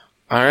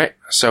 All right.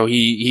 So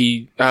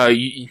he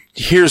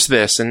hears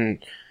this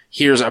and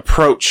hears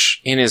approach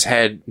in his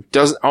head.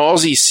 All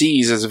he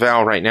sees is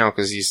Val right now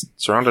because he's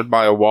surrounded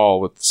by a wall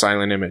with the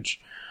silent image.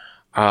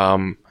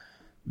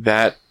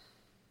 That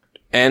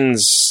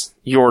ends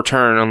your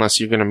turn unless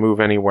you're going to move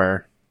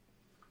anywhere.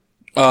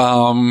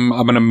 I'm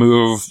going to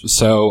move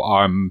so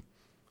I'm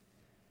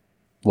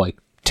like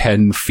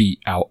 10 feet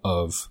out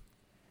of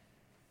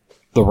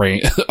the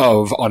range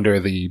of under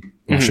the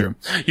mushroom.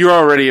 You're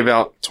already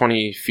about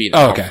 20 feet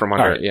out from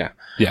under it. Yeah.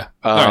 Yeah.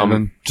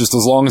 Then just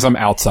as long as I'm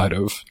outside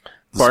of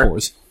the Bart?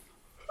 spores.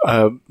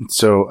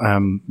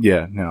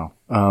 Yeah, no.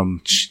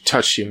 She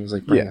touched you and was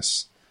like,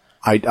 yes.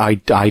 I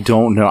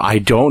don't know. I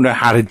don't know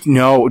how to.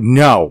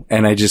 No.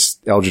 And I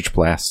just Eldritch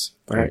Blast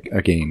Right.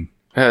 again.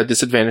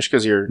 Disadvantage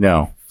because you're...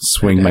 No,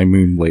 swing my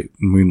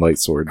moonlight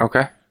sword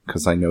Okay.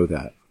 because I know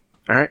that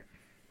All right.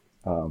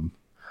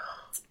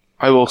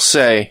 I will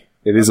say...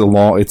 it is a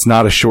long. It's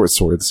not a short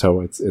sword,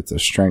 so it's a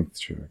strength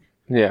check.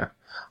 Yeah.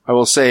 I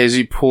will say as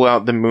you pull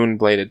out the moon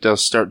blade, it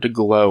does start to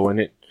glow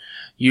and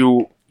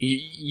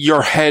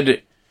your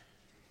head,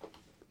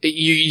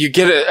 you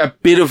get a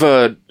bit of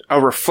a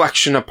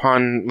reflection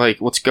upon like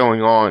what's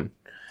going on.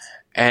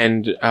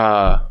 And,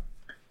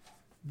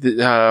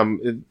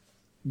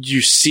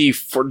 you see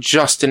for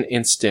just an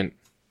instant,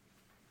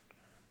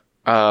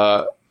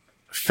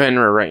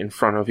 Fenrir right in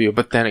front of you,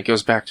 but then it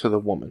goes back to the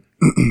woman.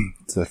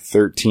 It's a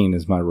 13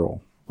 is my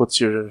roll.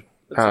 What's your,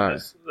 I have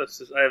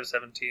a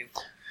 17.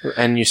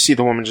 and you see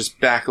the woman just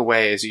back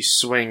away as you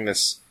swing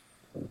this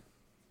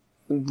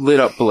lit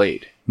up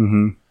blade.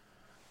 Mm-hmm.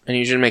 And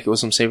you should make it with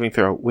some saving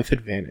throw with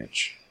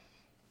advantage.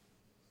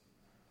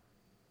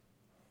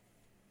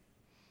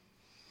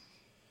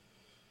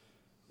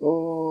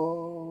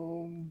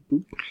 Oh,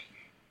 boop.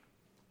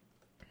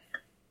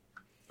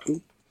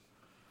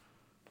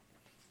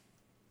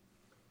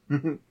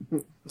 Boop.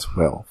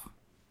 12.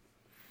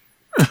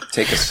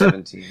 Take a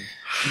 17.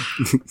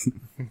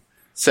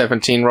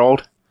 17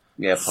 rolled.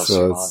 Yeah, plus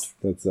So mod.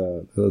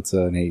 that's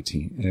an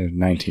 18,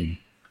 19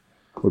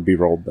 would be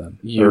rolled then.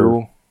 You,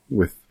 Or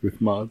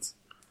with mods.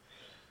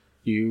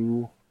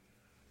 your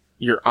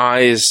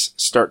eyes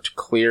start to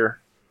clear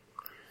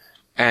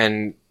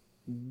and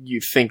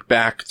you think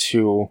back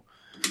to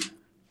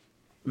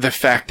the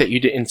fact that you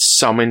didn't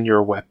summon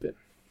your weapon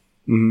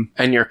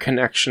and your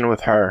connection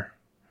with her.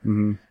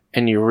 Mm-hmm.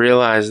 And you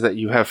realize that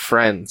you have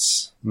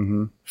friends.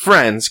 Mm-hmm.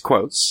 Friends,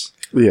 quotes.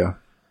 Yeah.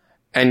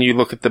 And you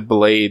look at the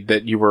blade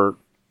that you were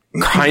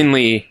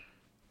kindly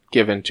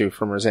given to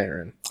from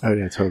Rosarin. Oh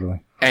yeah,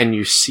 totally. And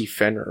you see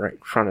Fenrir right in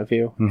front of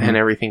you. And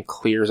everything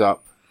clears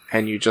up.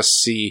 And you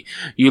just see,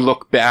 you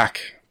look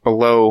back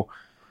below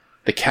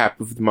the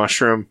cap of the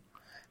mushroom.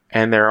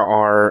 And there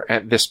are,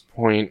 at this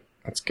point,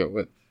 let's go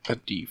with a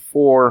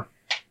D4.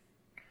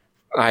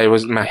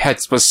 My head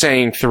was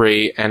saying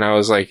 3, and I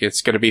was like,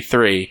 it's gonna be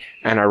 3,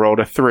 and I rolled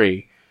a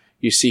 3.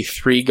 You see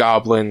 3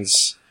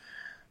 goblins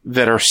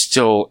that are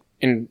still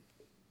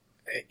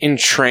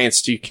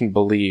entranced, you can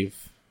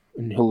believe,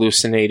 and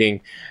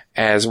hallucinating,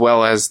 as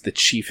well as the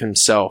chief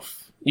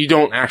himself. You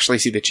don't actually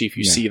see the chief,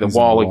 you see the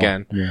wall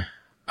again. Yeah.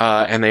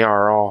 And they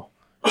are all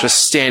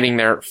just standing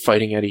there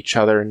fighting at each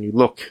other, and you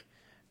look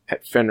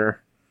at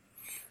Fenrir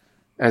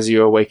as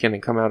you awaken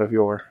and come out of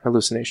your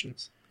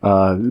hallucinations.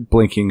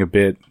 Blinking a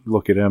bit,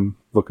 look at him,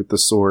 look at the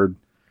sword.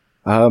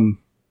 No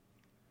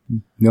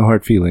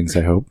hard feelings,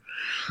 I hope.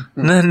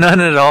 None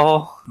at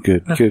all.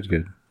 Good.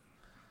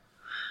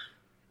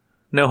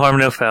 No harm,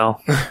 no foul.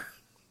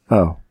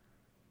 Oh.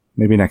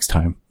 Maybe next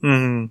time.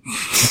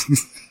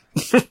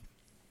 Mm-hmm.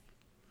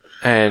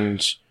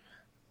 And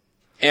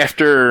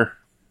after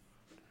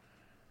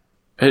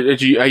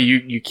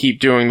you keep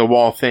doing the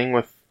wall thing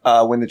with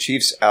When the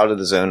chief's out of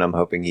the zone, I'm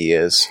hoping he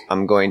is,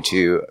 I'm going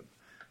to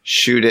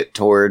shoot it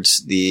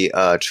towards the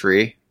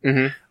tree.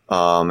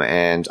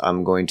 And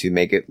I'm going to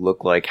make it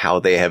look like how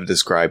they have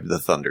described the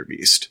Thunder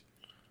Beast.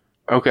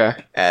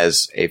 Okay.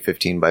 As a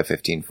 15 by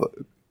 15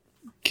 foot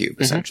cube,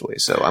 essentially.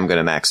 So I'm going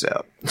to max it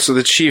out. So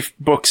the chief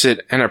books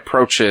it and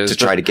approaches to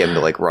try to get him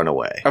to, like, run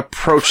away.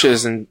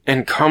 Approaches and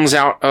comes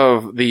out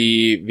of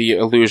the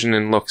illusion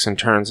and looks and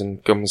turns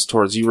and comes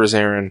towards you,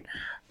 Rosarin,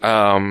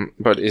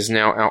 but is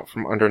now out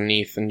from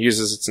underneath and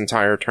uses its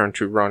entire turn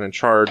to run and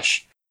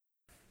charge.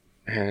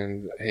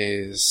 And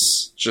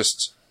is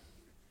just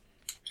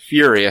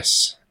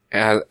furious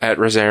at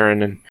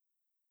Rosarin and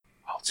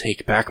I'll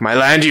take back my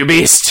land, you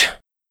beast!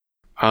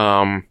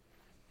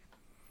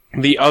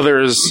 The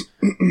others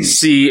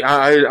see,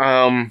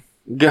 go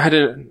ahead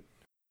and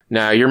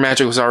Now, your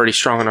magic was already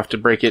strong enough to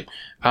break it.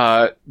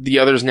 The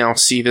others now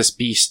see this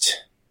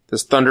beast,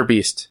 this thunder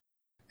beast,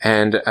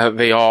 and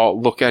they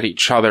all look at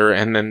each other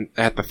and then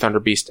at the thunder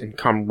beast and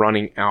come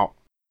running out,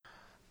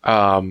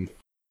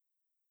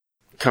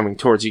 coming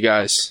towards you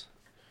guys.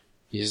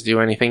 You guys do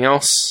anything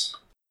else?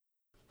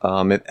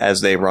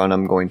 As they run,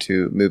 I'm going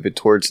to move it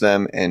towards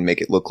them and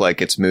make it look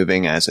like it's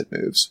moving as it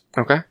moves.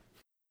 Okay.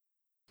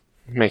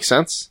 Makes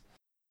sense.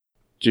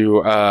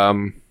 Do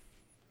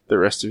the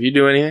rest of you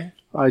do anything?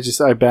 I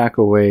back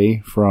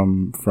away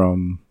from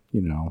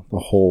the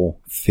whole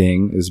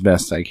thing as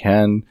best I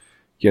can,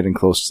 getting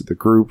close to the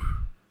group,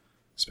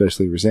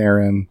 especially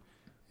Rosarin,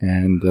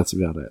 and that's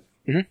about it.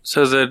 Mm-hmm.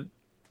 So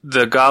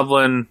the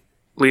goblin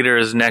leader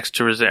is next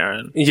to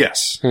Rosarin.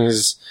 Yes.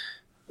 He's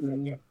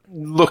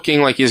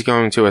looking like he's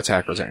going to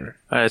attack Rosarin.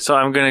 Alright, so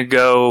I'm gonna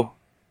go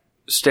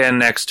stand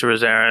next to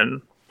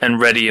Rosarin and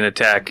ready an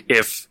attack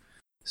if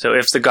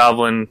the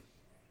goblin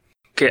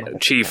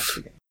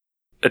chief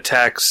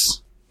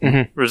attacks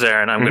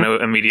Rosarin, I'm going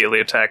to immediately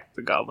attack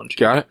the goblin chief.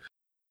 Got it.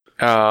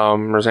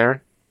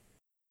 Rosarin?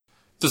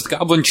 Does the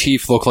Goblin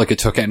Chief look like it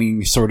took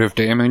any sort of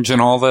damage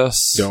in all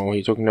this? No,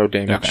 he took no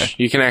damage. Okay.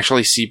 You can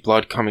actually see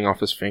blood coming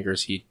off his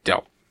fingers. He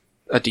dealt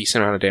a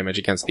decent amount of damage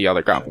against the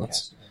other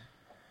goblins.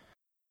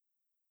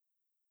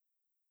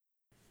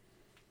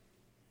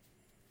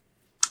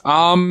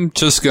 I'm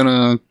just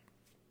gonna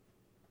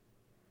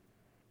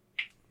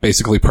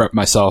basically prep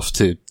myself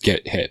to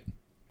get hit.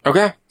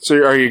 Okay. So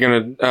are you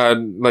going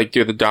to,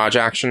 do the dodge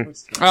action?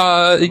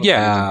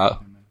 Yeah.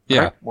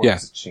 Yeah. Yeah.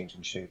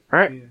 Changing shape.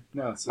 Alright.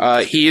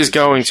 He is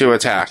going to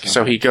attack,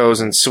 so he goes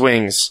and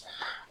swings.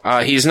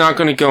 He's not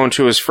going to go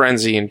into his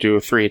frenzy and do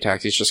 3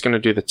 attacks. He's just going to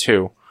do the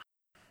 2.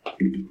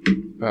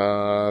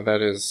 That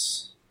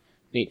is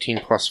 18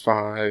 plus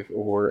 5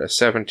 or a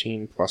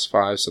 17 plus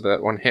 5, so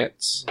that one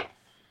hits.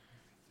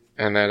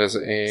 And that is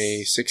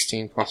a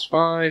 16 plus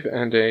 5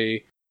 and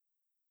a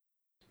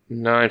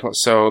 9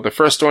 plus... So the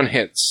first one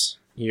hits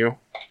you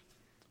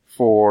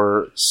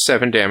for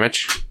 7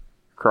 damage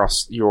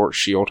across your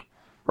shield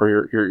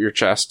or your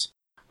chest.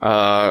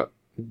 You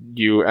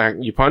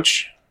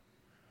punch?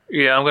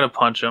 Yeah, I'm going to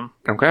punch him.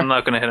 Okay. I'm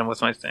not going to hit him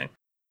with my thing.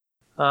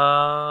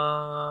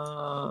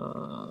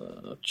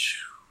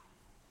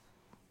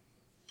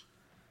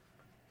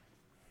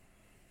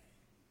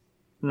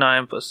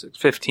 9 plus 6,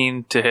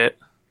 15 to hit.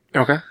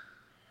 Okay.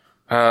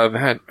 I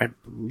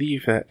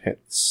believe that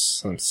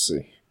hits. Let's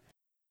see.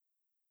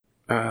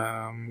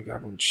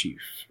 Goblin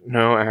Chief.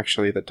 No,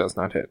 actually, that does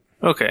not hit.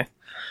 Okay.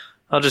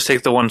 I'll just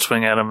take the one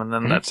swing at him, and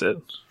then that's it.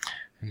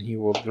 And he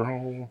will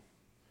draw...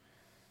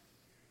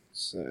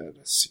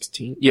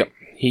 16. Yep.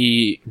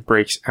 He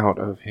breaks out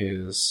of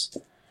his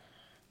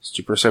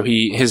stupor. So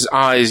his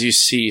eyes, you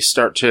see,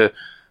 start to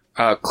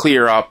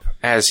clear up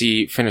as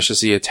he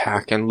finishes the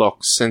attack and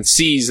looks and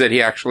sees that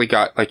he actually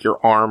got, your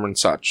arm and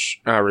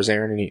such,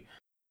 Rosarin, and he...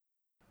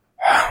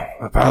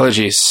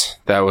 Apologies.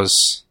 That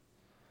was...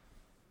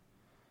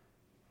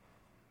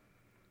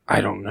 I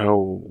don't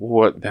know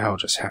what the hell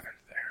just happened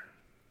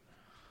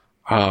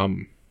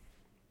there.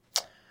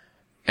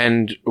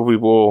 And we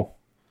will,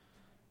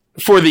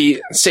 for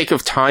the sake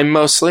of time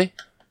mostly,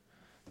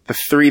 the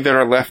 3 that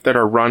are left that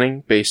are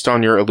running, based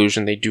on your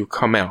illusion, they do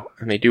come out,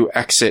 and they do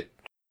exit,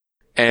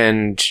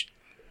 and...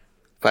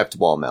 If I have to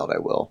wall them out, I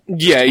will.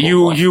 Yeah,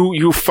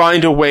 you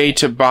find a way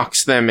to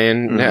box them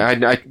in.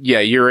 Mm-hmm.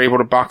 You're able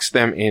to box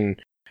them in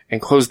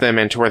and close them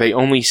in to where they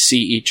only see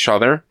each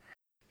other,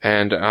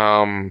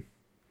 and,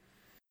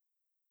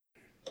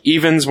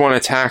 evens, 1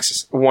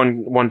 attacks,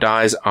 one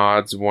dies,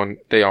 odds, 1,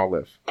 they all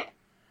live.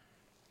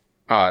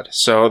 Odd.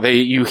 So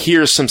you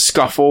hear some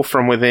scuffle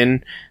from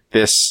within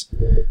this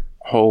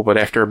hole, but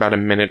after about a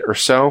minute or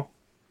so,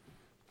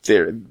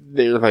 they're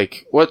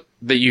like, what?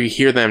 That you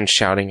hear them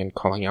shouting and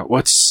calling out,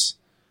 what's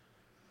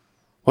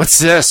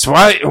this?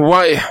 Why,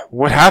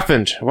 what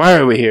happened? Why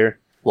are we here?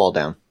 Wall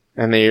down.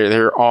 And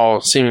they're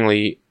all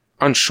seemingly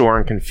unsure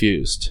and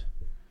confused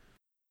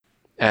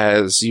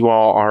as you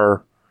all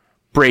are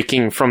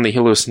breaking from the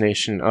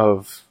hallucination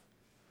of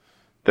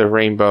the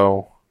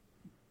rainbow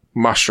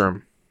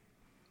mushroom.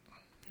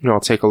 You all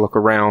take a look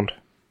around.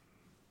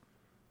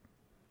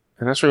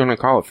 And that's what we're going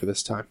to call it for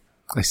this time.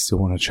 I still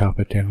want to chop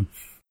it down.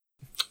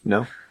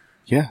 No?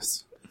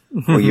 Yes.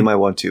 Well, you might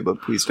want to,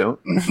 but please don't.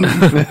 Let's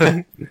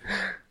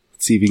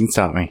see if you can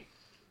stop me.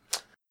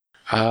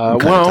 I'm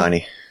kind of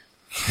tiny.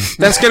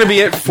 That's going to be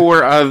it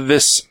for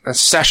this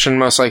session,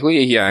 most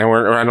likely. Yeah, I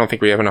don't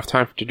think we have enough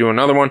time to do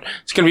another one.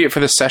 It's going to be it for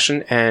this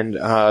session and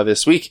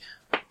this week.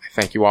 I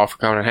thank you all for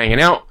coming and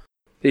hanging out.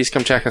 Please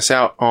come check us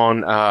out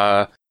on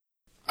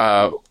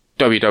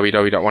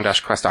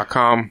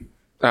www.one-quest.com.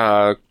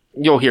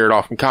 You'll hear it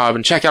all from Cobb,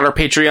 and check out our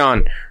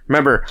Patreon.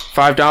 Remember,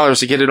 $5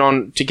 to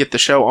get the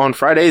show on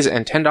Fridays,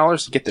 and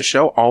 $10 to get the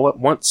show all at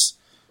once.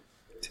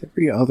 It's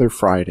every other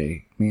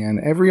Friday, man.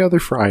 Every other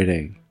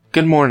Friday.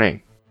 Good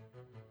morning.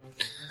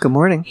 Good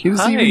morning. He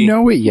doesn't even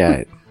know it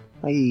yet.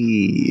 Hi.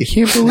 I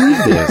can't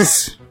believe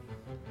this.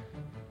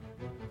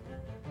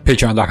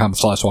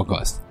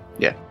 Patreon.com/OneQuest.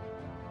 Yeah.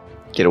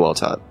 Get it well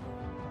taught.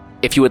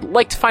 If you would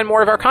like to find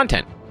more of our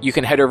content, you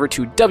can head over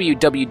to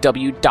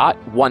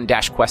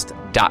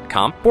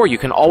www.one-quest.com, or you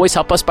can always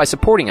help us by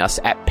supporting us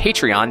at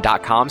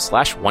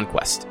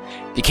patreon.com/onequest.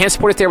 If you can't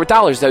support us there with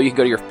dollars, though, you can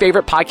go to your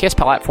favorite podcast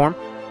platform,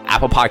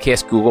 Apple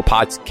Podcasts, Google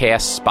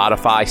Podcasts,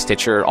 Spotify,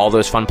 Stitcher, all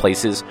those fun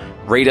places.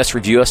 Rate us,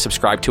 review us,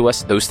 subscribe to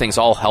us. Those things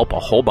all help a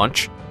whole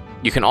bunch.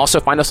 You can also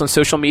find us on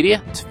social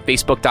media. It's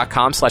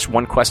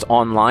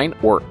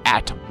facebook.com/onequestonline or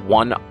at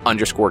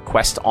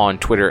 @1_quest on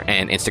Twitter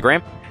and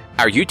Instagram.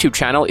 Our YouTube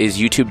channel is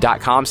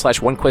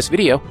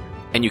youtube.com/onequestvideo,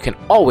 and you can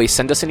always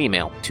send us an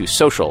email to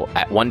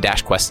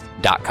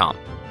social@one-quest.com.